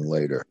chime in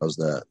later. How's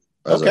that?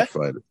 As I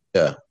find it.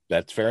 Yeah,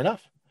 that's fair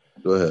enough.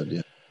 Go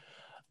ahead.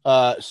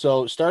 Yeah.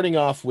 So starting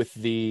off with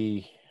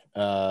the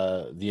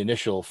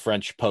initial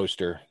French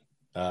poster,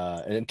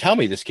 and tell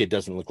me this kid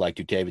doesn't look like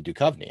David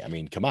Duchovny. I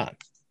mean, come on,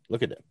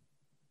 look at him.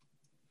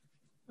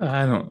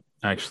 I don't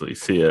actually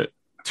see it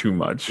too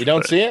much. You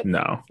don't see it?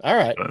 No. All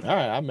right.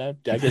 I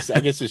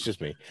guess it's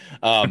just me.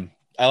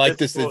 I like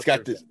this. It's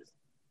got this.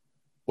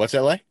 What's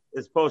that like?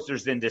 This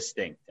poster's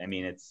indistinct. I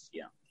mean, it's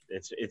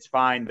It's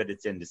fine, but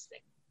it's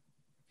indistinct.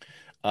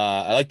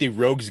 I like the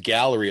rogues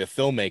gallery of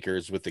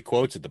filmmakers with the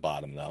quotes at the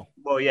bottom, though.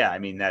 Well, yeah, I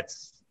mean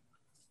that's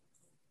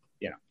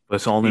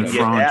That's all in you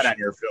French. get that on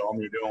your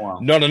film, you're doing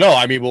well. No.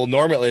 I mean, well,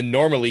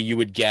 normally you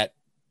would get.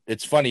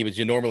 It's funny, but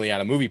normally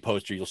on a movie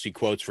poster you'll see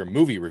quotes from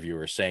movie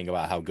reviewers saying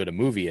about how good a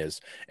movie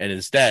is, and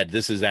instead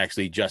this is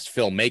actually just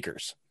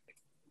filmmakers.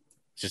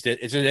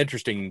 It's an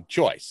interesting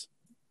choice.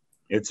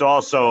 It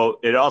also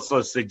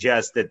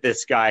suggests that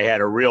this guy had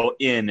a real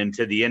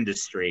into the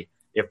industry.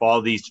 If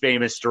all these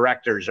famous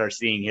directors are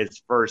seeing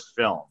his first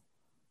film.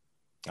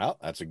 Oh,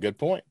 that's a good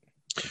point.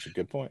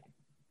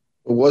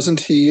 Wasn't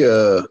he?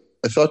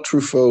 I thought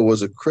Truffaut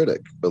was a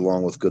critic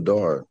along with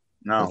Godard.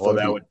 No,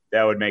 well,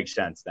 that would make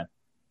sense then.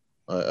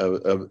 I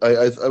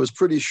was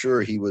pretty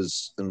sure he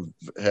was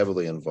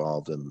heavily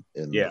involved in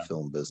the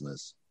film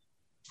business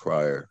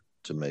prior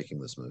to making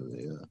this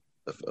movie. Yeah,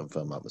 if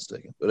I'm not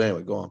mistaken. But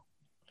anyway, go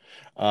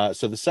on.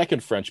 So the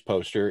second French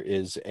poster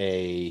is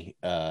a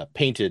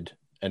painted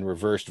and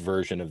reversed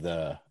version of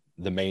the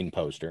main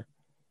poster.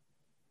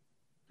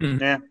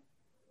 Yeah,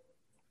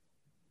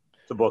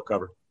 it's a book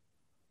cover.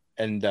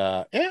 And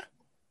I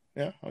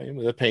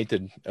mean, a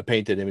painted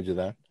image of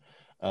that.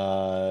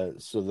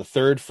 So the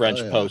third French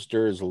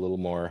poster is a little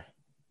more.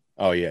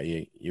 Oh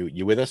yeah,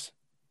 you with us?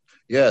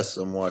 Yes,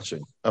 I'm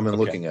watching. I'm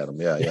looking at them.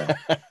 Yeah.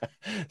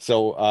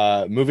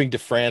 So moving to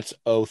France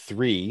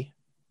 03,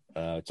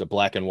 it's a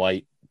black and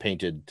white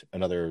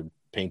another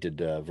painted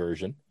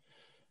version.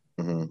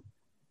 Mm-hmm.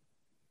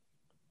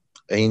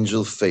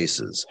 Angel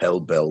faces,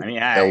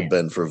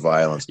 hell-bent for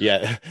violence.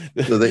 Yeah.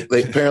 So they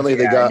apparently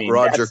they got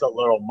Roger. That's a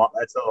little much.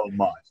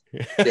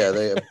 Yeah,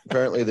 they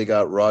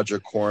got Roger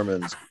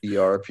Corman's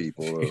PR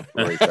people to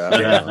write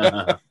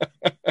that.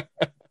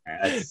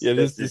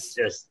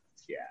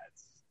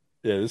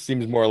 This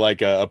seems more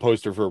like a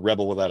poster for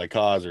Rebel Without a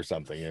Cause or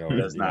something. It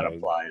does not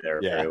apply there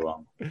very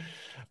well.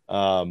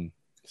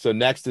 So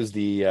next is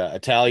the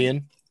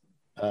Italian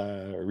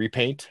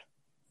repaint.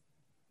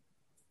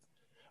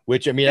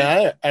 Which, I mean,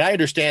 I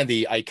understand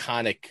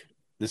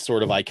this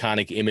sort of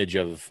iconic image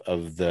of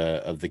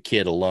the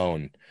kid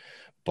alone,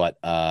 but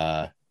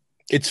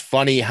it's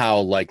funny how,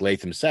 like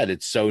Latham said,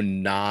 it's so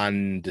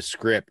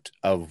nondescript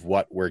of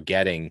what we're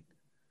getting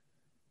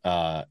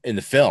in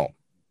the film.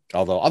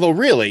 Although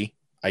really,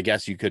 I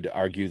guess you could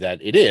argue that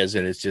it is,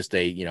 and it's just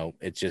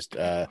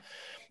a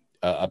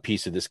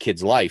piece of this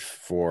kid's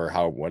life for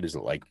what is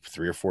it, like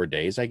 3 or 4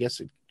 days? I guess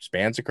it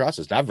spans across.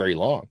 It's not very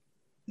long.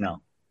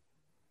 No.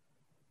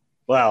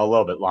 Well, a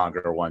little bit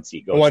longer once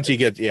he goes. Once he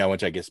gets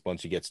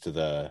to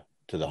the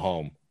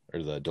home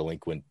or the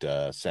delinquent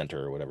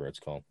center or whatever it's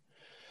called.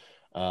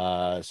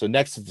 So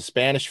next is the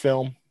Spanish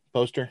film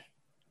poster,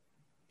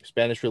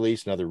 Spanish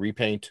release, another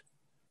repaint.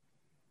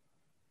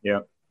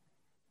 Yeah,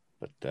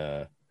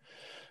 but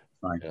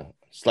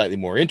slightly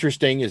more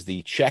interesting is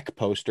the Czech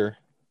poster.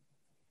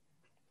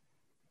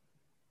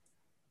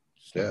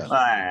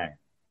 Yeah,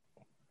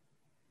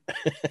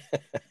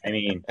 I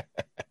mean,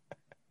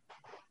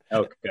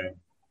 okay.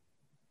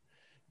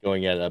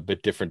 Going at a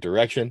bit different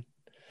direction.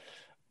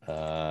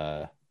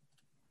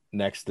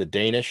 Next, the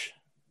Danish.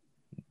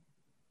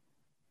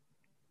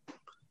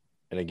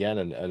 And again,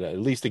 and at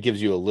least it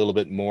gives you a little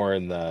bit more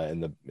in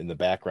the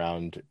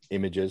background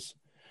images.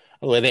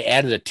 Oh, they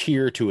added a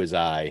tear to his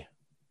eye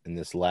in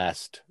the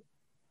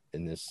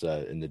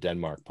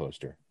Denmark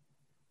poster.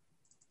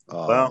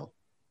 Well,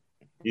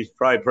 he's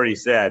probably pretty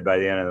sad by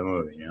the end of the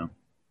movie,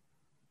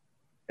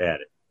 Add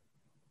it.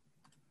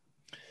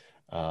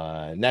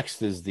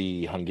 Next is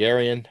the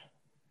Hungarian.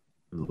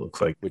 It looks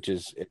like, which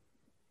is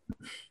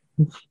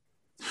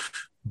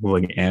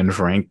like Anne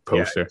Frank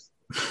poster. Yeah.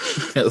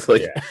 It's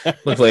like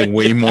looks like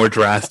way more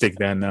drastic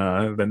than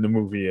the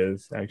movie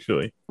is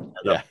actually.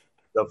 The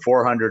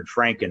 400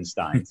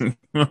 Frankensteins.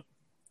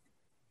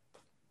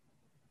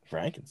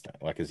 Frankenstein,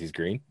 why? Because he's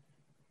green.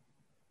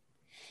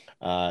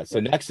 So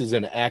next is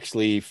an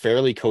actually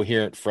fairly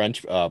coherent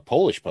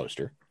Polish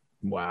poster.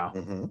 Wow.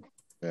 Mm-hmm.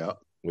 Yeah.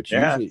 Which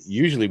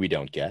usually we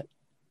don't get.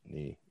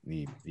 The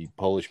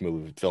Polish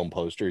movie film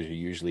posters are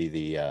usually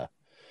the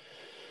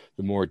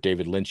more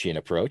David Lynchian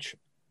approach.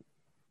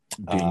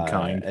 Being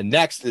kind. And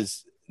next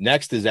is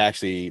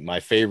actually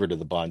my favorite of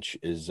the bunch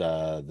is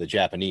the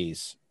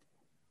Japanese.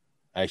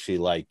 I actually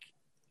like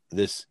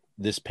this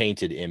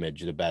painted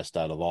image the best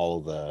out of all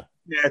of the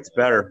it's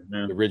better.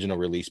 The original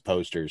release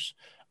posters.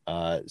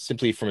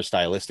 Simply from a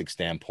stylistic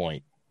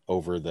standpoint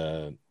over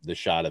the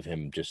shot of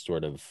him just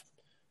sort of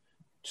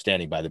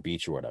standing by the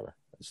beach or whatever.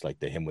 It's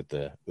like him with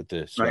the with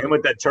the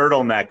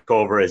turtleneck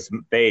over his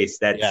face.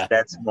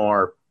 That's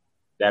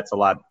a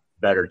lot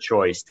better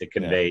choice to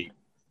convey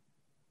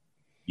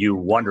you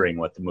wondering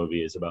what the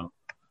movie is about.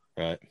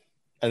 Right.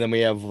 And then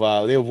they have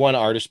one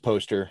artist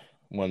poster,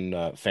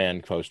 one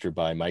fan poster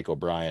by Mike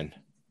O'Brien.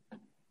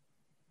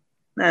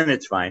 And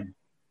it's fine.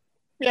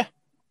 Yeah.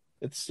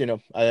 It's,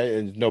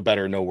 no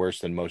better, no worse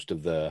than most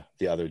of the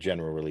other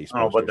general release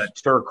posters. Oh, but the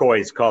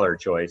turquoise color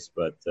choice,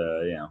 but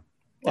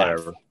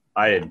whatever.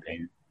 I didn't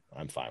paint it.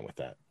 I'm fine with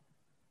that.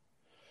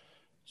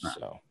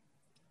 So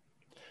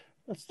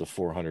That's the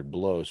 400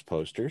 Blows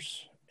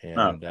posters.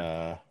 And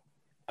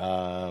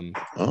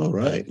all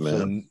right,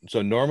 man.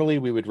 So normally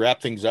we would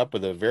wrap things up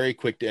with a very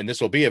quick, and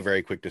this will be a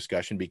very quick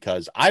discussion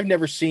because I've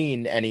never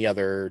seen any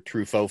other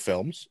Truffaut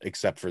films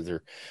except for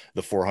the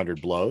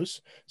 400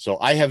 Blows. So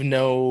I have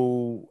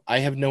no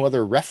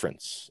other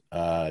reference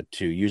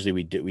to. Usually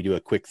we do a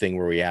quick thing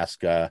where we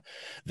ask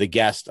the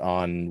guest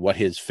on what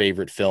his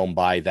favorite film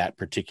by that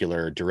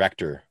particular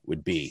director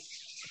would be.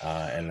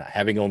 And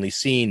having only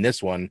seen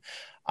this one,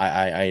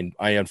 I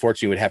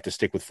unfortunately would have to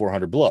stick with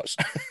 400 Blows.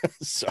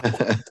 So.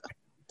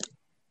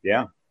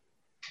 Yeah.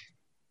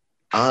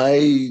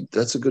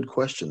 That's a good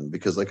question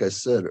because like I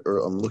said,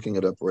 I'm looking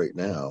it up right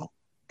now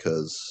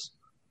because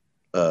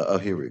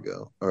here we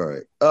go. All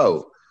right.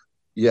 Oh,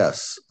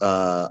 yes.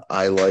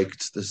 I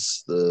liked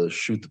the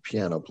Shoot the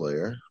Piano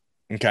Player.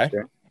 Okay.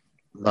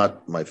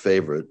 Not my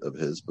favorite of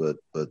his, but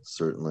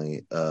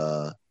certainly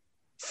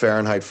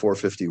Fahrenheit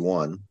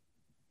 451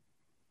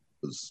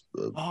 was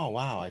oh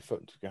wow, I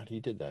forgot he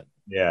did that.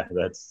 Yeah,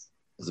 that's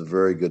a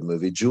very good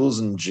movie. Jules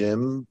and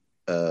Jim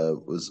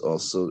was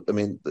also, I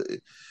mean,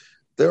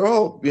 they're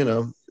all,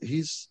 I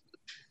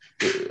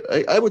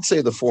would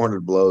say the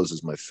 400 Blows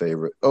is my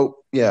favorite. Oh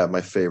yeah, my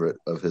favorite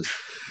of his.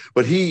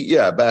 But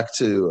back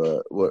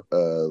to what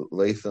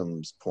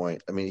Latham's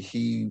point. I mean,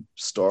 he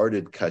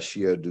started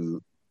Cahiers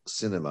du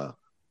Cinéma,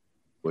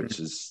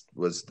 which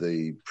was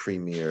the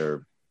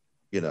premier,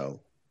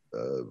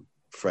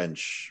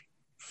 French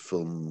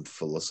film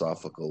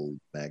philosophical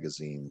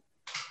magazine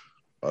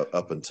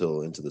up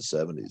until into the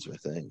 70s, I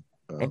think.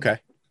 Okay.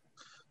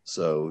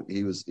 So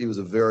he was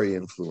a very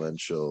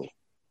influential,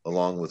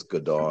 along with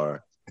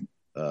Godard,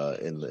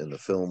 in the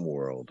film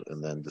world,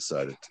 and then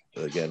decided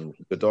again.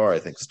 Godard, I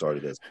think,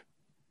 started as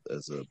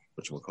a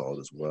whatchamacallit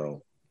as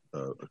well,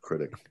 a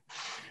critic.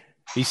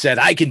 He said,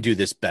 "I can do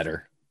this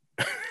better."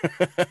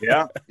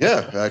 Yeah.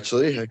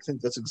 Actually, I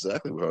think that's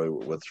exactly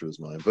what went through his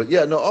mind. But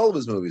yeah, no, all of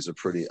his movies are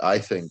pretty. I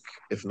think,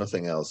 if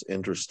nothing else,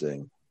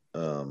 interesting.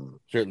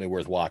 Certainly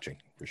worth watching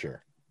for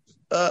sure.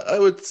 I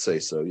would say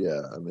so.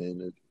 Yeah. I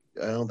mean,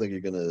 I don't think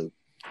you're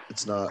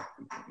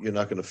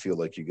not gonna feel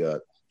like you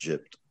got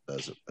gypped,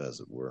 as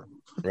it were.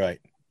 Right.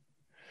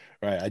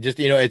 I just,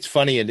 it's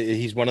funny, and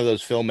he's one of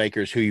those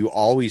filmmakers who you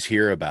always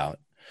hear about,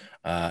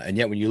 and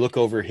yet when you look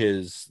over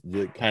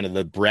the kind of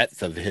the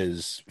breadth of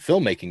his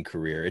filmmaking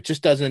career, it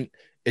just doesn't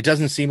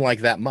seem like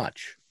that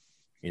much.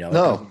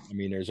 No. I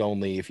mean, there's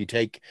only if you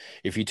take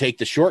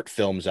the short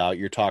films out,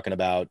 you're talking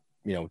about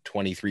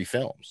 23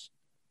 films.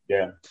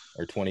 Yeah.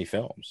 Or 20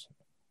 films.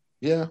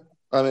 Yeah.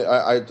 I mean,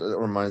 it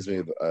reminds me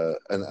of,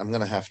 and I'm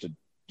gonna have to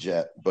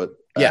jet, but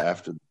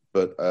it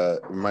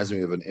reminds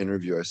me of an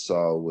interview I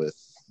saw with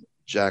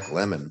Jack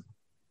Lemmon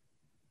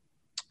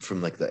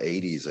from like the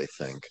 80s, I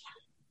think,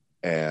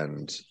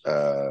 and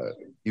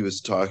he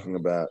was talking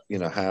about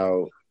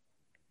how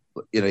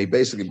he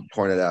basically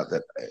pointed out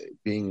that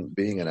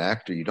being an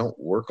actor, you don't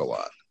work a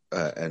lot,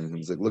 and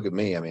he's like, look at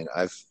me. I mean,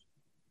 I've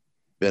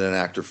been an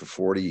actor for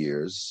 40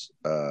 years.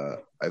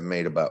 I've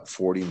made about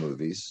 40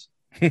 movies.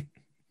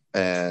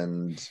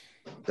 And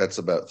that's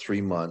about 3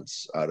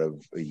 months out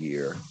of a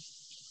year.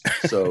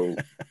 So,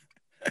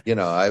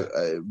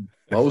 I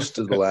most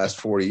of the last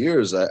 40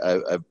 years,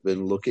 I've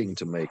been looking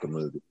to make a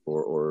movie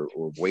or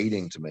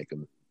waiting to make a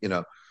movie,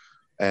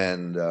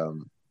 and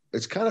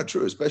it's kind of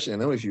true, especially I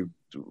know if you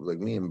like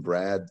me and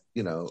Brad,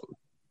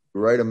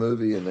 write a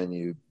movie and then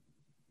you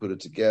put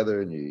it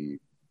together and you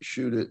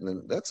shoot it, and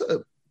then that's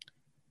a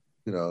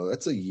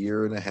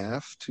year and a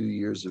half, 2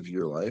 years of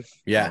your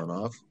life going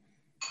off.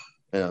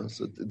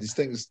 So these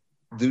things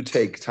do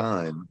take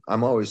time.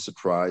 I'm always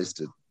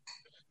surprised at,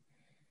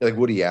 like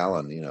Woody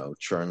Allen,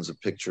 churns a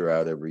picture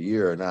out every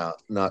year. Now,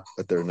 not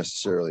that they're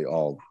necessarily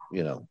all,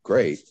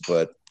 great,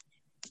 but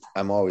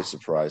I'm always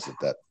surprised at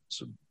that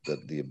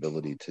the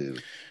ability to,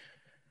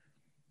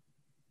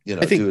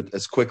 do it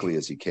as quickly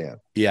as he can.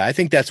 Yeah, I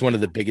think that's one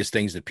of the biggest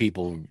things that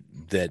people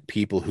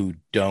who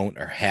don't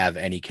or have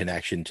any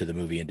connection to the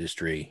movie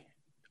industry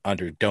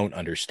don't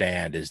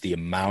understand is the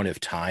amount of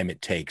time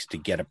it takes to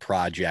get a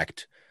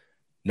project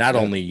not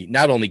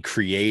only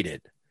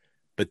created,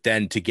 but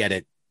then to get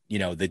it,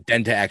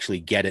 then to actually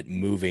get it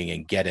moving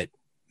and get it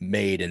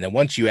made. And then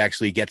once you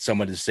actually get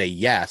someone to say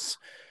yes,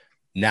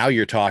 now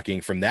you're talking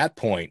from that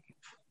point,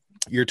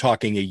 you're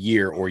talking a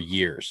year or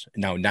years.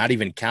 Now, not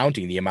even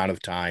counting the amount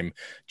of time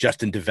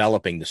just in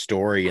developing the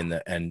story and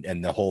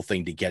the whole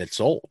thing to get it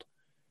sold.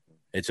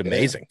 It's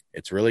amazing. Yeah.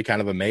 It's really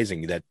kind of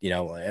amazing that,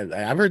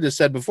 I've heard this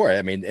said before.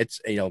 I mean,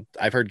 it's,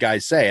 I've heard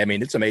guys say, I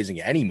mean, it's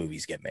amazing any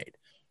movies get made.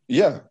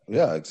 Yeah,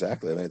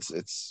 exactly. I mean,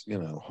 it's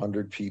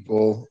 100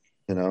 people,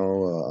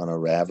 on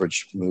a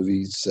average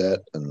movie set,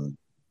 and,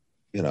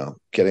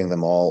 getting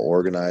them all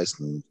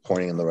organized and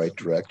pointing in the right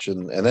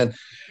direction. And then,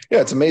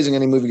 it's amazing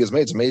any movie gets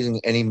made. It's amazing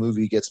any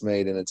movie gets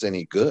made and it's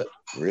any good,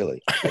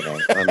 really.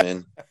 I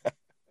mean,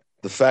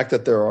 the fact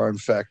that there are in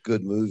fact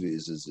good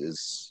movies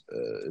is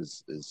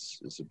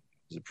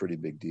a pretty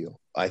big deal,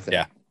 I think.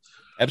 Yeah,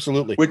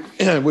 absolutely.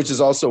 Which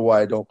is also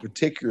why I don't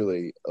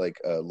particularly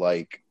like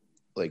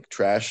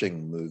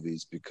trashing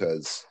movies,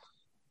 because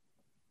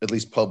at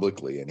least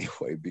publicly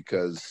anyway,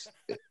 because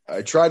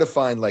I try to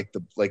find like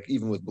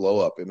even with Blow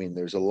Up, I mean,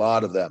 there's a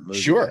lot of that movie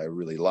Sure. that I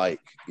really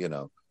like, you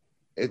know.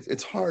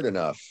 It's hard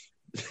enough,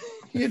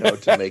 you know,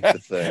 to make the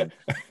thing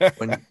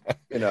when,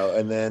 you know,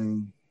 and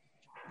then,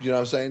 you know what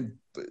I'm saying?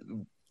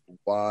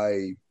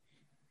 Why,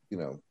 you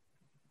know,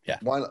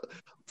 why not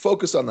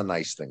focus on the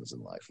nice things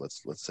in life?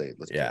 Let's say.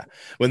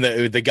 When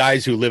the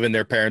guys who live in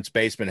their parents'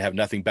 basement have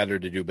nothing better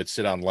to do but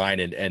sit online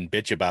and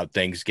bitch about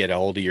things, get a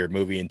hold of your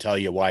movie and tell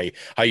you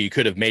how you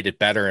could have made it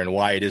better and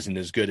why it isn't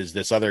as good as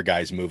this other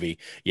guy's movie.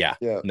 Yeah.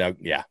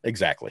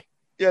 Exactly.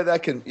 Yeah,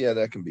 that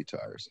can be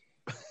tiresome.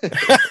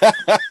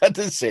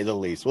 To say the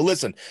least. Well,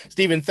 listen,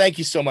 Stephen, thank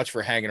you so much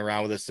for hanging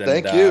around with us. And,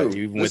 thank you.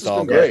 Even this with has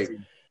all been great.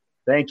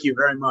 Thank you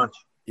very much.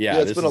 Yeah,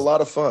 it's been a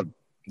lot of fun.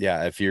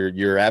 Yeah, if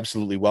you're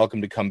absolutely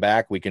welcome to come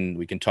back. We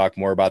can talk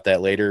more about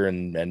that later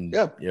and you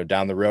know,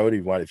 down the road.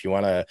 If you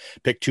want to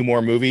pick 2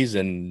 more movies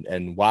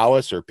and wow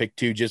us, or pick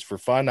 2 just for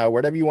fun,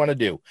 whatever you want to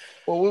do.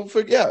 Well,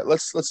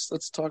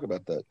 let's talk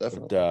about that,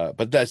 definitely.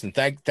 But Dustin,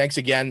 thanks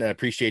again. I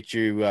appreciate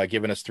you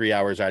giving us 3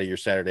 hours out of your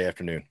Saturday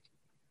afternoon.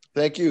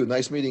 Thank you.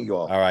 Nice meeting you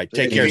all. All right,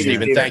 take care,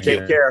 Stephen. Thank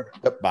you. Take care.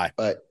 Yep. Bye.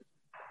 Bye.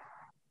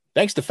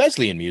 Thanks to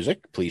Fesleyan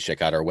Music. Please check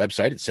out our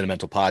website at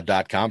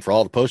cinementalpod.com for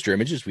all the poster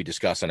images we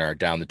discuss on our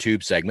Down the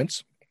Tube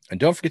segments. And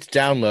don't forget to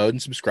download and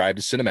subscribe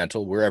to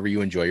Cinemental wherever you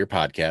enjoy your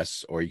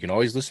podcasts, or you can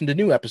always listen to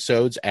new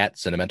episodes at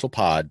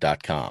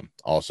cinementalpod.com.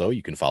 Also,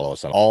 you can follow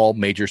us on all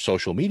major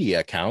social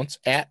media accounts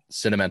at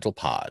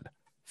cinementalpod.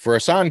 For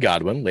Hassan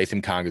Godwin,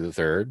 Latham Conger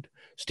III,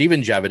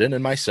 Stephen Jevedon,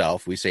 and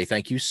myself, we say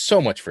thank you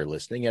so much for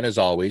listening. And as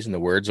always, in the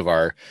words of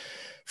our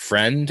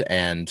friend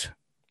and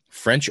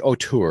French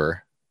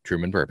auteur,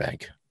 Truman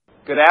Burbank,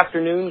 good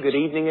afternoon, good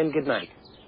evening, and good night.